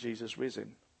who'd seen Jesus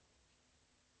risen.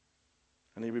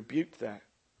 And he rebuked that.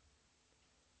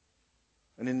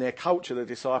 And in their culture, the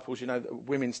disciples,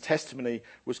 women's testimony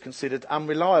was considered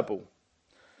unreliable.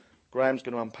 Graham's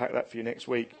going to unpack that for you next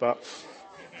week, but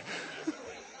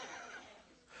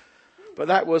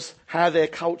that was how their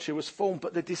culture was formed.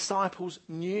 But the disciples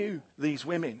knew these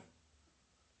women.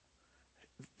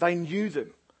 They knew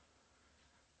them.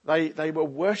 They were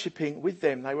worshipping with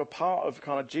them. They were part of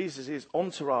kind of Jesus'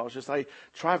 entourage as they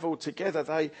travelled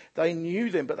together. They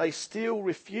knew them, but they still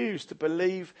refused to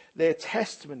believe their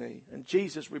testimony, and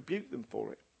Jesus rebuked them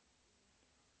for it.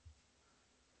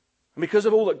 And because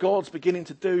of all that God's beginning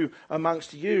to do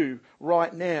amongst you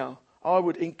right now, I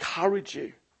would encourage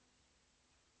you.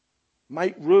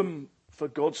 Make room for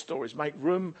God's stories. Make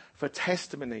room for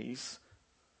testimonies.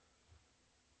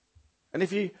 And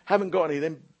if you haven't got any,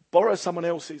 then borrow someone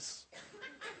else's.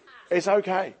 It's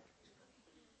okay.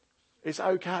 It's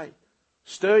okay.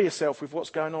 Stir yourself with what's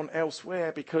going on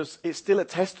elsewhere, because it's still a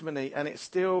testimony, and it's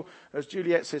still, as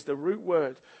Juliet says, the root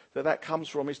word that comes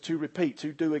from is to repeat,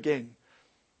 to do again.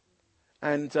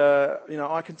 And,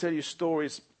 I can tell you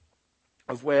stories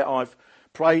of where I've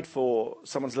prayed for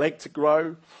someone's leg to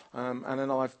grow, and then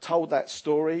I've told that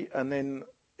story, and then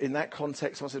in that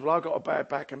context I said, well, I got a bad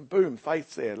back, and boom,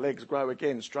 faith's there, legs grow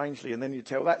again, strangely, and then you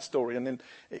tell that story, and then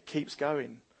it keeps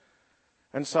going.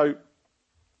 And so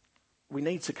we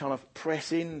need to kind of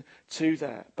press in to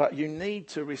that, but you need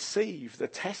to receive the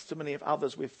testimony of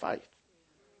others with faith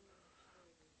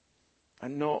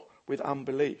and not with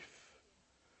unbelief.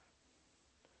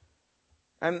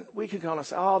 And we can kind of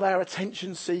say, they're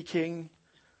attention seeking.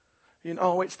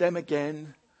 It's them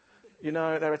again.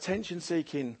 They're attention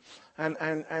seeking. But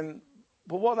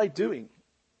what are they doing?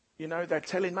 They're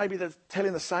telling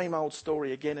the same old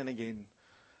story again and again.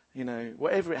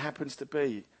 Whatever it happens to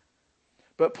be.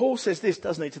 But Paul says this,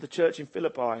 doesn't he, to the church in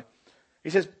Philippi?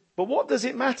 He says, but what does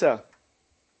it matter?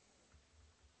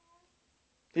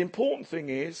 The important thing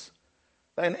is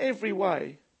that in every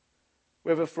way,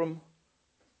 whether from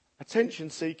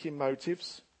attention-seeking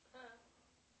motives,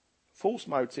 false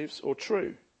motives, or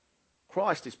true,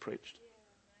 Christ is preached.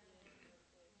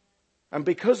 And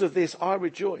because of this, I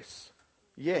rejoice.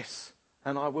 Yes,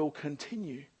 and I will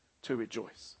continue to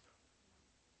rejoice.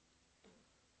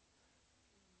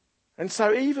 And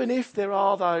so even if there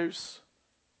are those,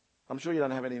 I'm sure you don't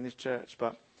have any in this church,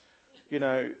 but, that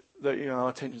are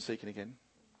attention-seeking again.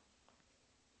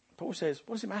 Paul says,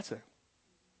 what does it matter?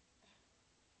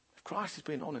 If Christ is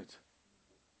being honoured,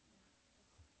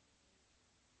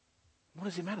 what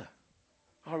does it matter?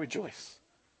 I rejoice.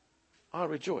 I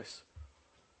rejoice.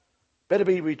 Better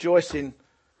be rejoicing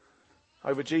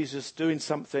over Jesus doing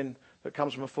something that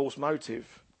comes from a false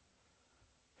motive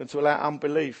than to allow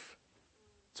unbelief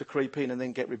to creep in and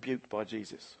then get rebuked by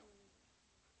Jesus.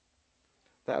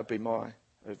 That would be my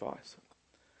advice.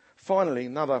 Finally,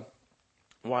 another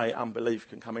way unbelief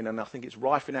can come in, and I think it's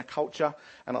rife in our culture,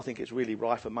 and I think it's really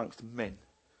rife amongst men.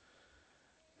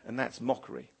 And that's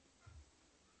mockery.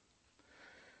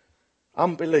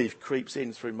 Unbelief creeps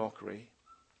in through mockery.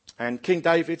 And King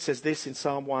David says this in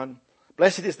Psalm 1,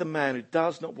 blessed is the man who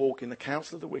does not walk in the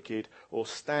counsel of the wicked, or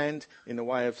stand in the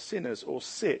way of sinners, or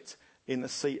sit in the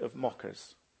seat of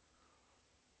mockers.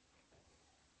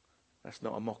 That's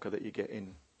not a mocker that you get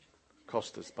in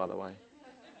Costas, by the way.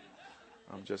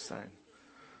 I'm just saying.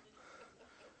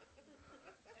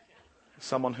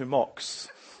 Someone who mocks.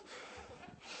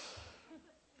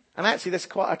 And actually, that's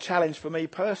quite a challenge for me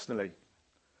personally.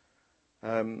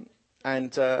 And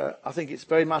I think it's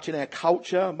very much in our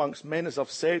culture amongst men, as I've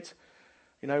said.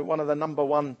 One of the number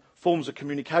one forms of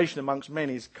communication amongst men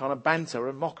is kind of banter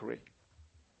and mockery.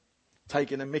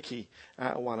 Taking a mickey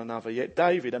out of one another. Yet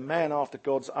David, a man after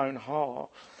God's own heart,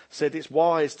 said it's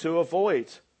wise to avoid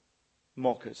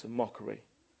mockers and mockery.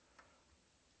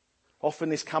 Often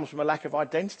this comes from a lack of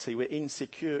identity. We're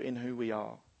insecure in who we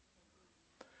are.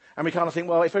 And we kind of think,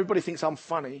 well, if everybody thinks I'm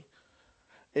funny,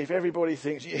 if everybody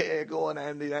thinks, yeah, go on,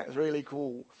 Andy, that's really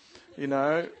cool,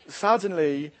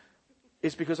 suddenly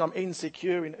it's because I'm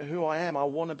insecure in who I am. I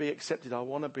want to be accepted. I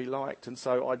want to be liked. And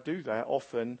so I do that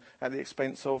often at the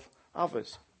expense of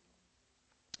others.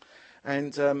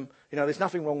 And, there's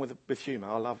nothing wrong with humour.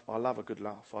 I love a good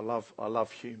laugh. I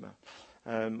love humour.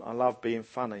 I love being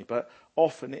funny. But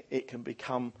often it can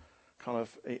become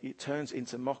it turns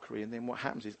into mockery. And then what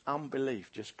happens is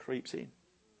unbelief just creeps in.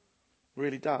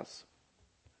 Really does.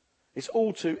 It's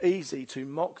all too easy to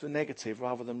mock the negative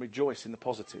rather than rejoice in the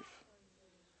positive.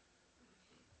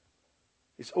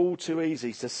 It's all too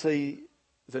easy to see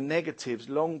the negatives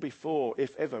long before,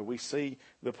 if ever, we see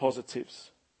the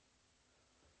positives.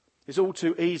 It's all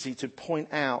too easy to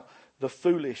point out the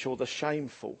foolish or the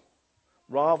shameful,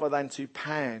 rather than to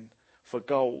pan for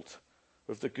gold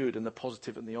of the good and the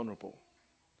positive and the honourable.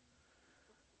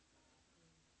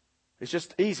 It's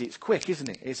just easy, it's quick, isn't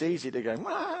it? It's easy to go,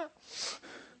 "Wah!"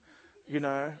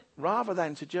 Rather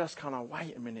than to just kind of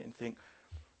wait a minute and think,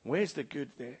 where's the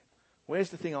good there? Where's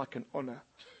the thing I can honour?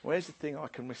 Where's the thing I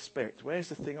can respect? Where's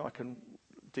the thing I can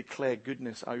declare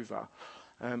goodness over?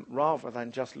 Rather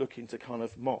than just looking to kind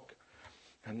of mock.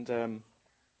 And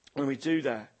when we do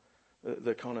that,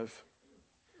 the kind of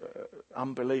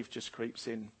unbelief just creeps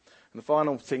in. And the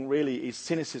final thing really is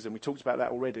cynicism. We talked about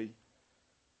that already.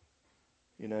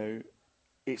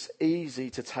 It's easy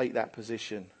to take that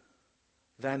position.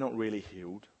 They're not really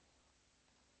healed.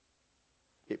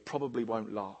 It probably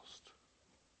won't last.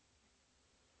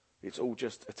 It's all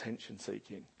just attention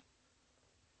seeking.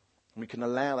 And we can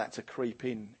allow that to creep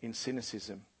in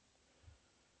cynicism.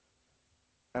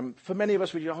 And for many of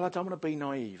us, we go, I don't want to be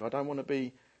naive. I don't want to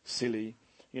be silly,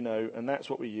 and that's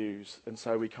what we use. And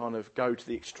so we kind of go to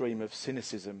the extreme of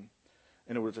cynicism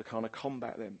in order to kind of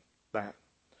combat that.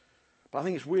 But I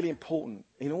think it's really important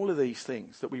in all of these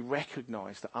things that we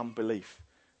recognise that unbelief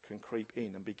can creep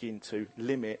in and begin to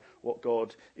limit what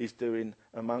God is doing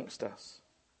amongst us.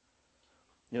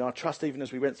 I trust even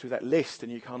as we went through that list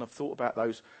and you kind of thought about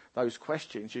those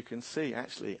questions, you can see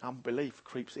actually unbelief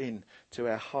creeps in to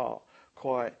our heart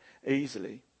quite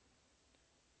easily.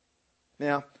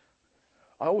 Now,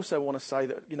 I also want to say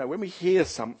that, when we hear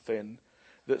something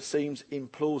that seems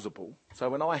implausible, so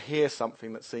when I hear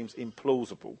something that seems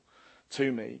implausible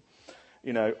to me,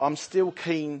 I'm still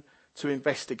keen to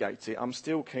investigate it. I'm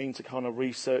still keen to kind of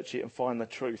research it and find the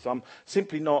truth. I'm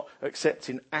simply not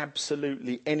accepting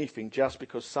absolutely anything just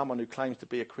because someone who claims to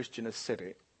be a Christian has said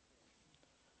it.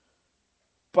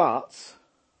 But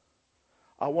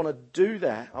I want to do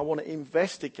that. I want to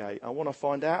investigate. I want to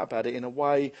find out about it in a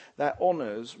way that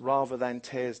honours rather than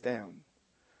tears down.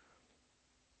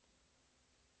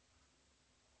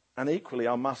 And equally,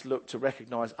 I must look to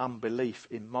recognise unbelief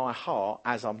in my heart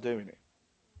as I'm doing it.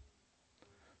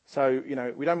 So,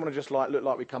 we don't want to just look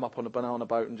like we come up on a banana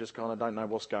boat and just kind of don't know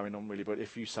what's going on really, but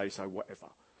if you say so, whatever.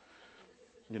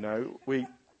 We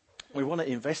want to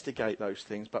investigate those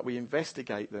things, but we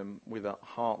investigate them with a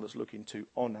heart that's looking to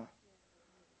honour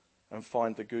and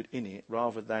find the good in it,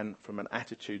 rather than from an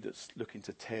attitude that's looking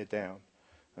to tear down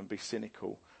and be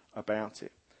cynical about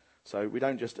it. So we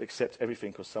don't just accept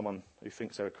everything because someone who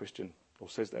thinks they're a Christian or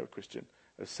says they're a Christian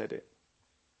has said it.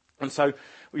 And so,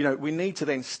 we need to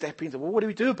then step into, well, what do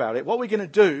we do about it? What are we going to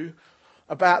do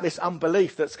about this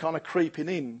unbelief that's kind of creeping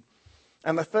in?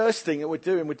 And the first thing that we're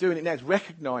doing it now, is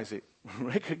recognise it.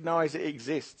 Recognise it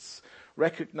exists.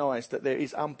 Recognise that there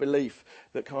is unbelief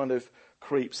that kind of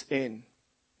creeps in.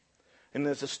 And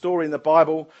there's a story in the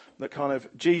Bible that kind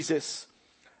of Jesus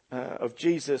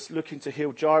looking to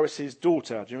heal Jairus'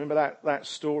 daughter. Do you remember that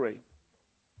story?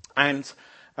 And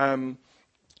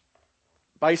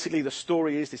basically the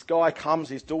story is this guy comes,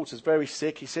 his daughter's very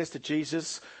sick. He says to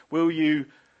Jesus, will you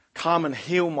come and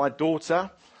heal my daughter?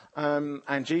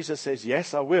 And Jesus says,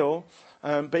 yes, I will.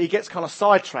 But he gets kind of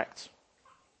sidetracked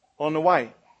on the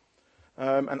way.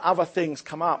 And other things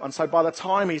come up. And so by the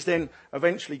time he's then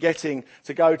eventually getting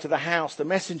to go to the house, the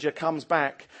messenger comes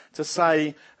back to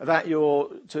say that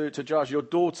to Jairus, your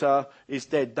daughter is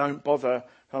dead. Don't bother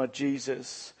kind of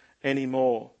Jesus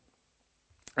anymore.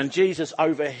 And Jesus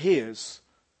overhears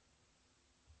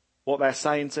what they're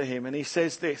saying to him. And he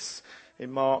says this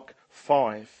in Mark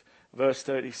 5, verse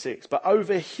 36. But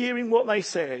overhearing what they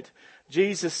said,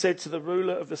 Jesus said to the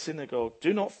ruler of the synagogue,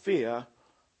 do not fear,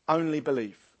 only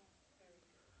believe.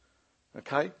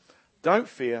 Okay? Don't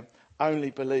fear,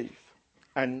 only believe.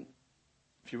 And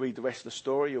if you read the rest of the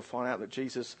story, you'll find out that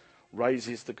Jesus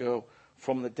raises the girl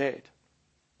from the dead.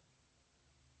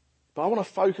 But I want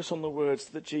to focus on the words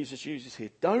that Jesus uses here.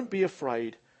 Don't be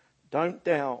afraid, don't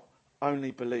doubt,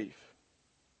 only believe.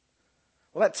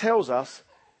 What that tells us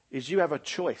is you have a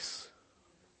choice.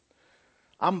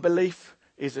 Unbelief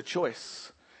is a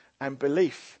choice, and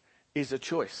belief is a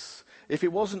choice. If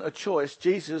it wasn't a choice,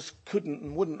 Jesus couldn't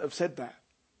and wouldn't have said that.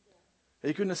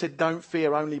 He couldn't have said, don't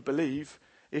fear, only believe,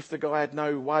 if the guy had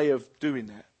no way of doing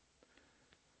that.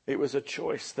 It was a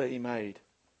choice that he made.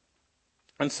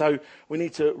 And so we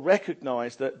need to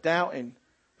recognise that doubting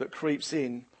that creeps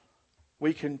in,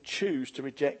 we can choose to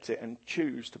reject it and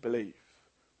choose to believe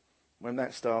when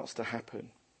that starts to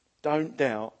happen. Don't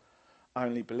doubt,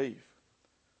 only believe.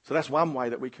 So that's one way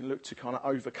that we can look to kind of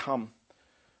overcome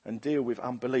and deal with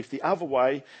unbelief. The other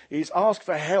way is ask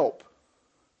for help.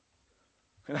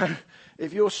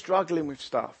 If you're struggling with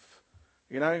stuff,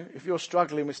 You know, if you're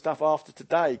struggling with stuff after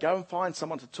today, go and find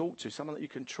someone to talk to, someone that you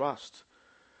can trust.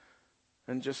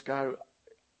 And just go,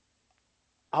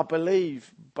 I believe,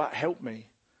 but help me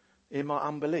in my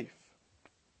unbelief.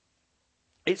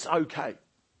 It's okay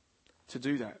to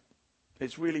do that.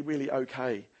 It's really, really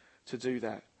okay to do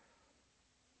that.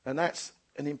 And that's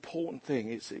an important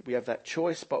thing. We have that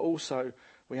choice, but also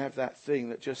we have that thing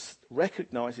that just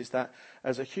recognises that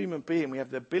as a human being, we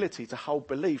have the ability to hold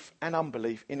belief and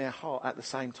unbelief in our heart at the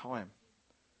same time.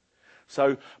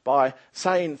 So by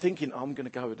thinking, I'm going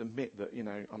to go and admit that, you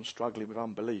know, I'm struggling with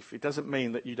unbelief, it doesn't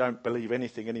mean that you don't believe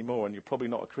anything anymore and you're probably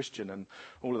not a Christian and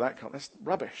all of that that's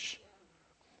rubbish.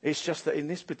 It's just that in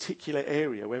this particular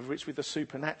area, whether it's with the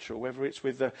supernatural, whether it's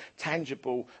with the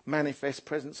tangible, manifest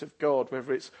presence of God,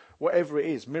 whether it's whatever it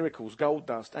is, miracles, gold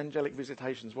dust, angelic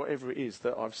visitations, whatever it is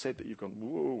that I've said that you've gone,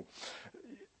 whoa,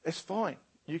 it's fine.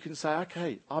 You can say,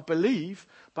 okay, I believe,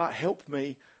 but help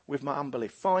me with my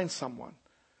unbelief. Find someone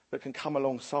that can come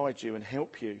alongside you and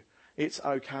help you. It's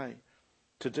okay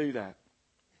to do that.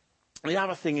 The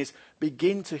other thing is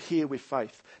begin to hear with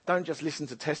faith. Don't just listen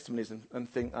to testimonies and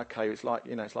think, okay, it's like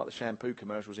the shampoo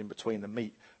commercials in between the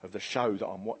meat of the show that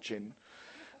I'm watching,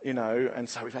 you know. And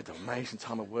so we've had an amazing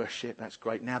time of worship. That's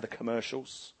great. Now the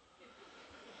commercials.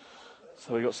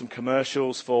 So we've got some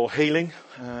commercials for healing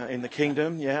in the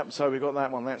kingdom. Yeah, so we've got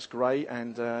that one. That's great.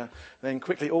 And then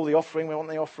quickly, all the offering. We want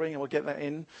the offering, and we'll get that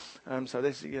in. So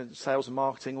there's sales and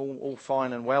marketing, all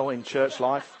fine and well in church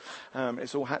life.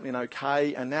 It's all happening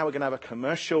okay. And now we're going to have a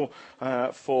commercial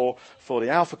for the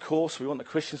Alpha course. We want the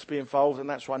Christians to be involved, and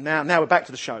that's right. Now we're back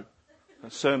to the show.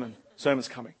 Sermon's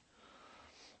coming.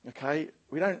 Okay,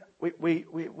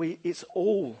 it's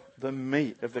all the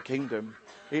meat of the kingdom.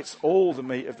 It's all the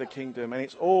meat of the kingdom, and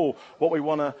it's all what we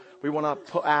want to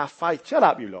put our faith. Shut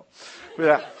up, you lot.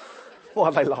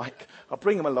 What are they like? I'll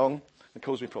bring them along and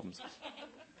cause me problems.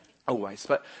 Always.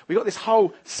 But we've got this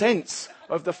whole sense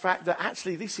of the fact that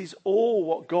actually this is all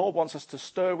what God wants us to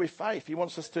stir with faith. He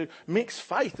wants us to mix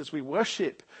faith as we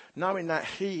worship, knowing that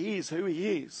He is who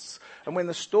He is. And when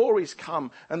the stories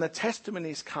come and the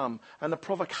testimonies come and the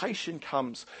provocation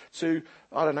comes to,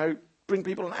 bring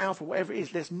people on Alpha, whatever it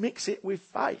is, let's mix it with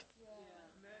faith.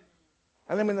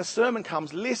 And then when the sermon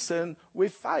comes, listen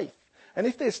with faith. And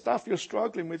if there's stuff you're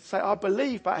struggling with, say, I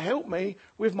believe, but help me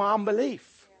with my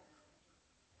unbelief.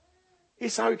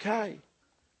 It's okay.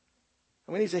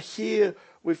 And we need to hear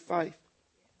with faith.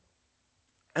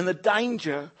 And the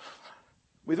danger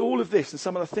with all of this and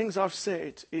some of the things I've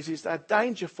said is that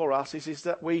danger for us is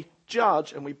that we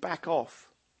judge and we back off.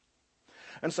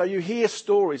 And so you hear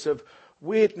stories of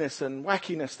weirdness and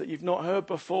wackiness that you've not heard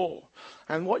before.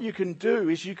 And what you can do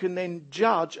is you can then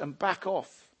judge and back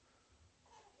off.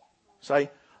 Say,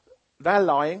 they're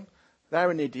lying, they're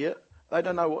an idiot, they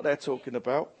don't know what they're talking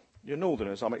about. You're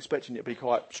northerners, I'm expecting you to be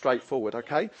quite straightforward,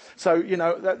 okay? So,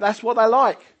 that's what they're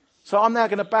like. So I'm now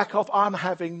going to back off. I'm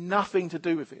having nothing to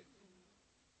do with it.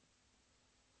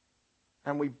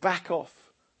 And we back off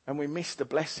and we miss the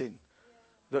blessing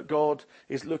that God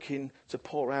is looking to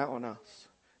pour out on us.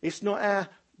 It's not our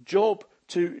job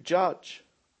to judge.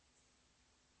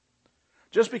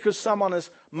 Just because someone has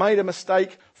made a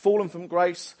mistake, fallen from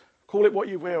grace, call it what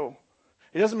you will.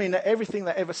 It doesn't mean that everything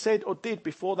they ever said or did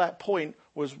before that point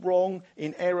was wrong,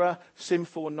 in error,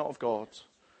 sinful and not of God.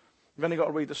 You've only got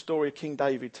to read the story of King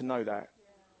David to know that.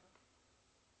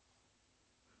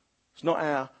 It's not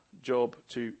our job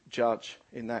to judge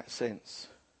in that sense.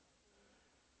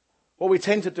 What we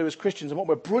tend to do as Christians and what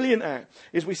we're brilliant at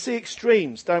is we see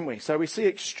extremes, don't we? So we see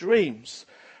extremes.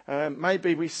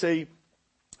 Maybe we see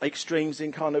extremes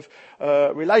in kind of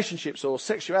relationships or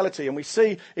sexuality, and we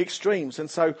see extremes.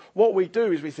 And so what we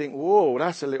do is we think, whoa,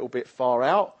 that's a little bit far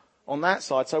out on that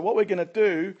side. So what we're going to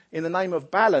do in the name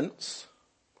of balance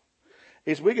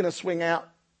is we're going to swing out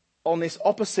on this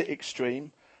opposite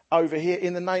extreme over here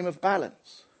in the name of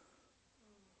balance.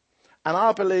 And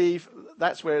I believe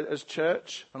that's where, as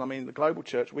church, and I mean the global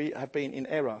church, we have been in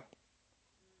error.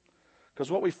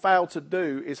 Because what we failed to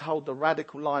do is hold the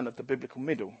radical line of the biblical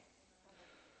middle.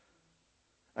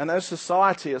 And as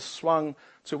society has swung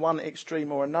to one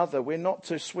extreme or another, we're not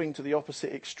to swing to the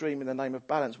opposite extreme in the name of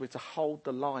balance. We're to hold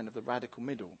the line of the radical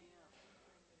middle.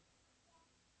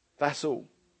 That's all.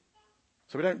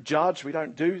 So we don't judge, we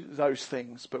don't do those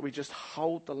things, but we just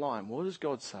hold the line. What does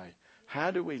God say?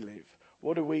 How do we live?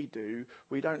 What do?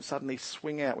 We don't suddenly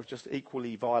swing out with just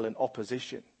equally violent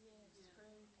opposition.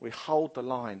 We hold the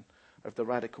line of the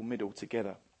radical middle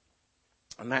together.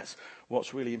 And that's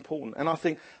what's really important. And I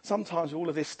think sometimes all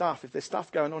of this stuff, if there's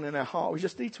stuff going on in our heart, we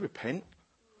just need to repent.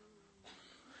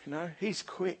 He's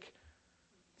quick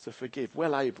to forgive,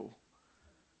 well able.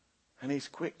 and he's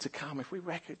quick to come. If we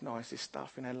recognise this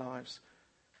stuff in our lives,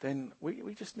 then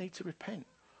we just need to repent.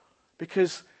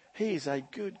 Because he is a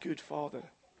good Father.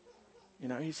 You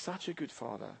know, he's such a good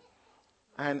Father.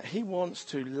 And he wants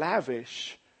to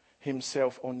lavish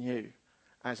himself on you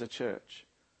as a church.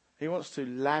 He wants to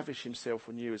lavish himself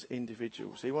on you as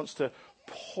individuals. He wants to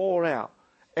pour out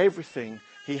everything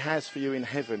he has for you in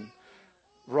heaven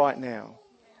right now.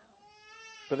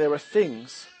 But there are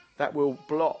things that will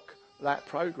block that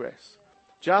progress.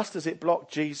 Just as it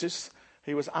blocked Jesus,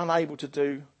 he was unable to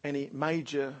do any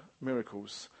major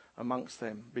miracles amongst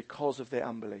them because of their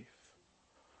unbelief.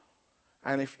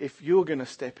 And if you're going to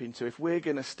step into, if we're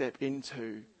going to step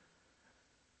into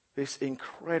this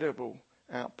incredible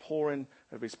outpouring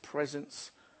of his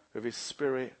presence, of his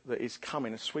Spirit that is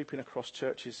coming and sweeping across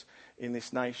churches in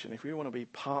this nation, if we want to be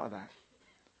part of that,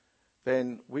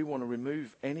 then we want to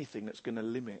remove anything that's going to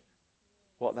limit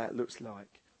what that looks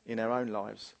like in our own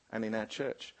lives and in our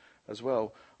church as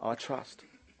well, I trust.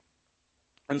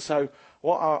 And so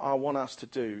what I want us to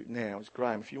do now is,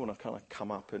 Graham, if you want to kind of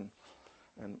come up and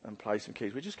play some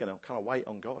keys, we're just going to kind of wait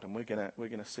on God, and we're going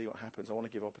to see what happens. I want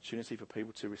to give opportunity for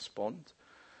people to respond.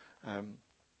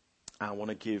 I want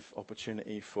to give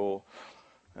opportunity for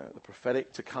the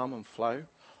prophetic to come and flow,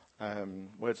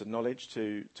 words of knowledge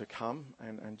to come,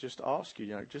 and just ask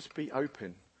you, just be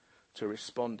open to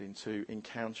responding, to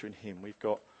encountering him. We've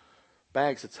got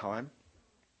bags of time.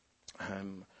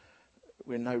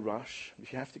 We're in no rush.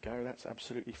 If you have to go, that's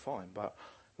absolutely fine. But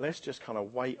let's just kind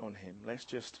of wait on him. Let's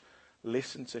just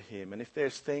listen to him. And if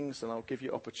there's things, and I'll give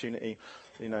you opportunity,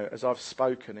 as I've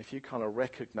spoken, if you kind of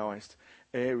recognised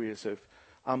areas of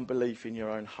unbelief in your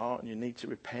own heart and you need to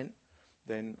repent,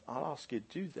 then I'll ask you to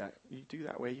do that. You do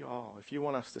that where you are. If you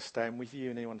want us to stand with you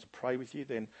and anyone to pray with you,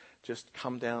 then just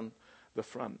come down the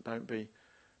front. Don't be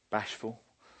bashful.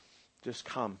 Just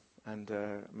come, and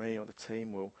me or the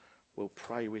team will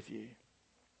pray with you.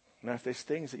 Now, if there's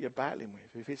things that you're battling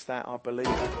with, if it's that, I believe.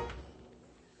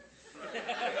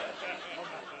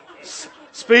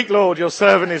 Speak, Lord, your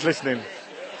servant is listening.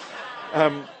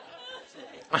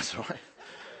 That's all right.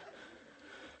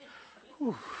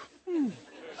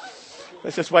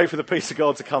 Let's just wait for the peace of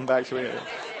God to come back to it. Do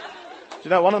you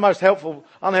know, one of the most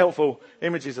unhelpful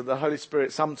images of the Holy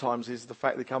Spirit sometimes is the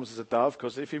fact that he comes as a dove,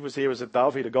 because if he was here as a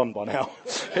dove, he'd have gone by now.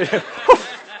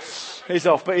 He's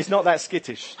off, but he's not that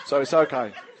skittish, so it's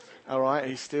okay. All right,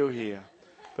 he's still here.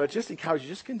 But just encourage you,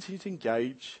 just continue to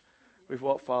engage with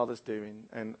what Father's doing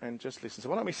and just listen. So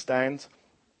why don't we stand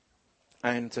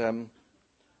and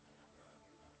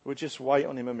we'll just wait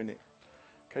on him a minute.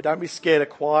 Okay, don't be scared of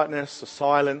quietness or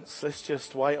silence. Let's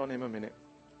just wait on him a minute.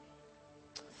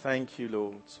 Thank you,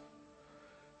 Lord.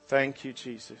 Thank you,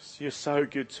 Jesus. You're so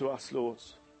good to us, Lord.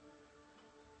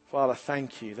 Father,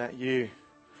 thank you that you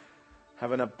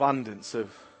have an abundance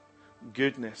of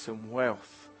goodness and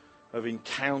wealth, of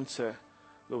encounter,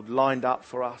 Lord, lined up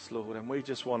for us, Lord. And we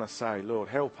just want to say, Lord,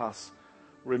 help us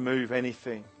remove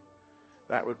anything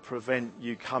that would prevent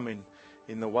you coming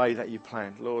in the way that you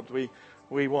planned. Lord, we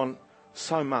want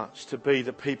so much to be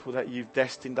the people that you've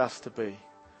destined us to be.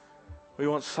 We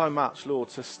want so much, Lord,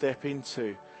 to step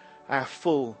into our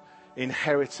full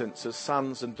inheritance as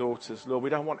sons and daughters. Lord, we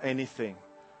don't want anything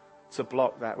to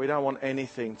block that. We don't want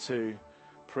anything to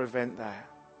prevent that.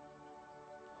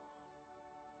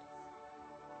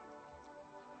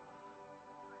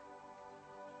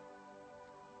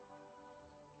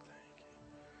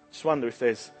 Just wonder if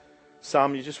there's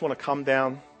some, you just want to come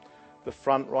down the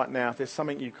front right now. If there's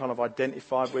something you kind of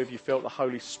identified with, you felt the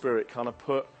Holy Spirit kind of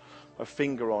put a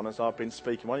finger on as I've been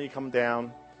speaking, why don't you come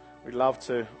down? We'd love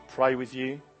to pray with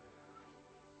you.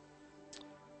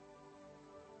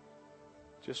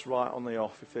 Just right on the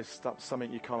off, if there's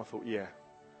something you kind of thought, yeah,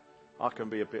 I can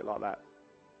be a bit like that.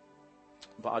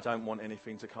 But I don't want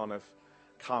anything to kind of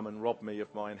come and rob me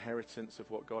of my inheritance of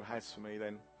what God has for me,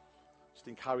 then just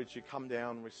encourage you, come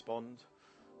down, respond.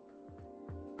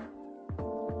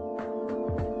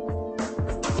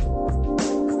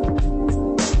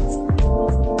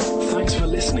 Thanks for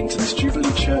listening to this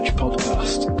Jubilee Church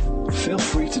podcast. Feel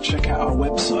free to check out our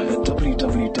website at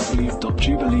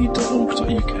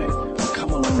www.jubilee.org.uk and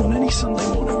come along on any Sunday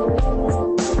morning.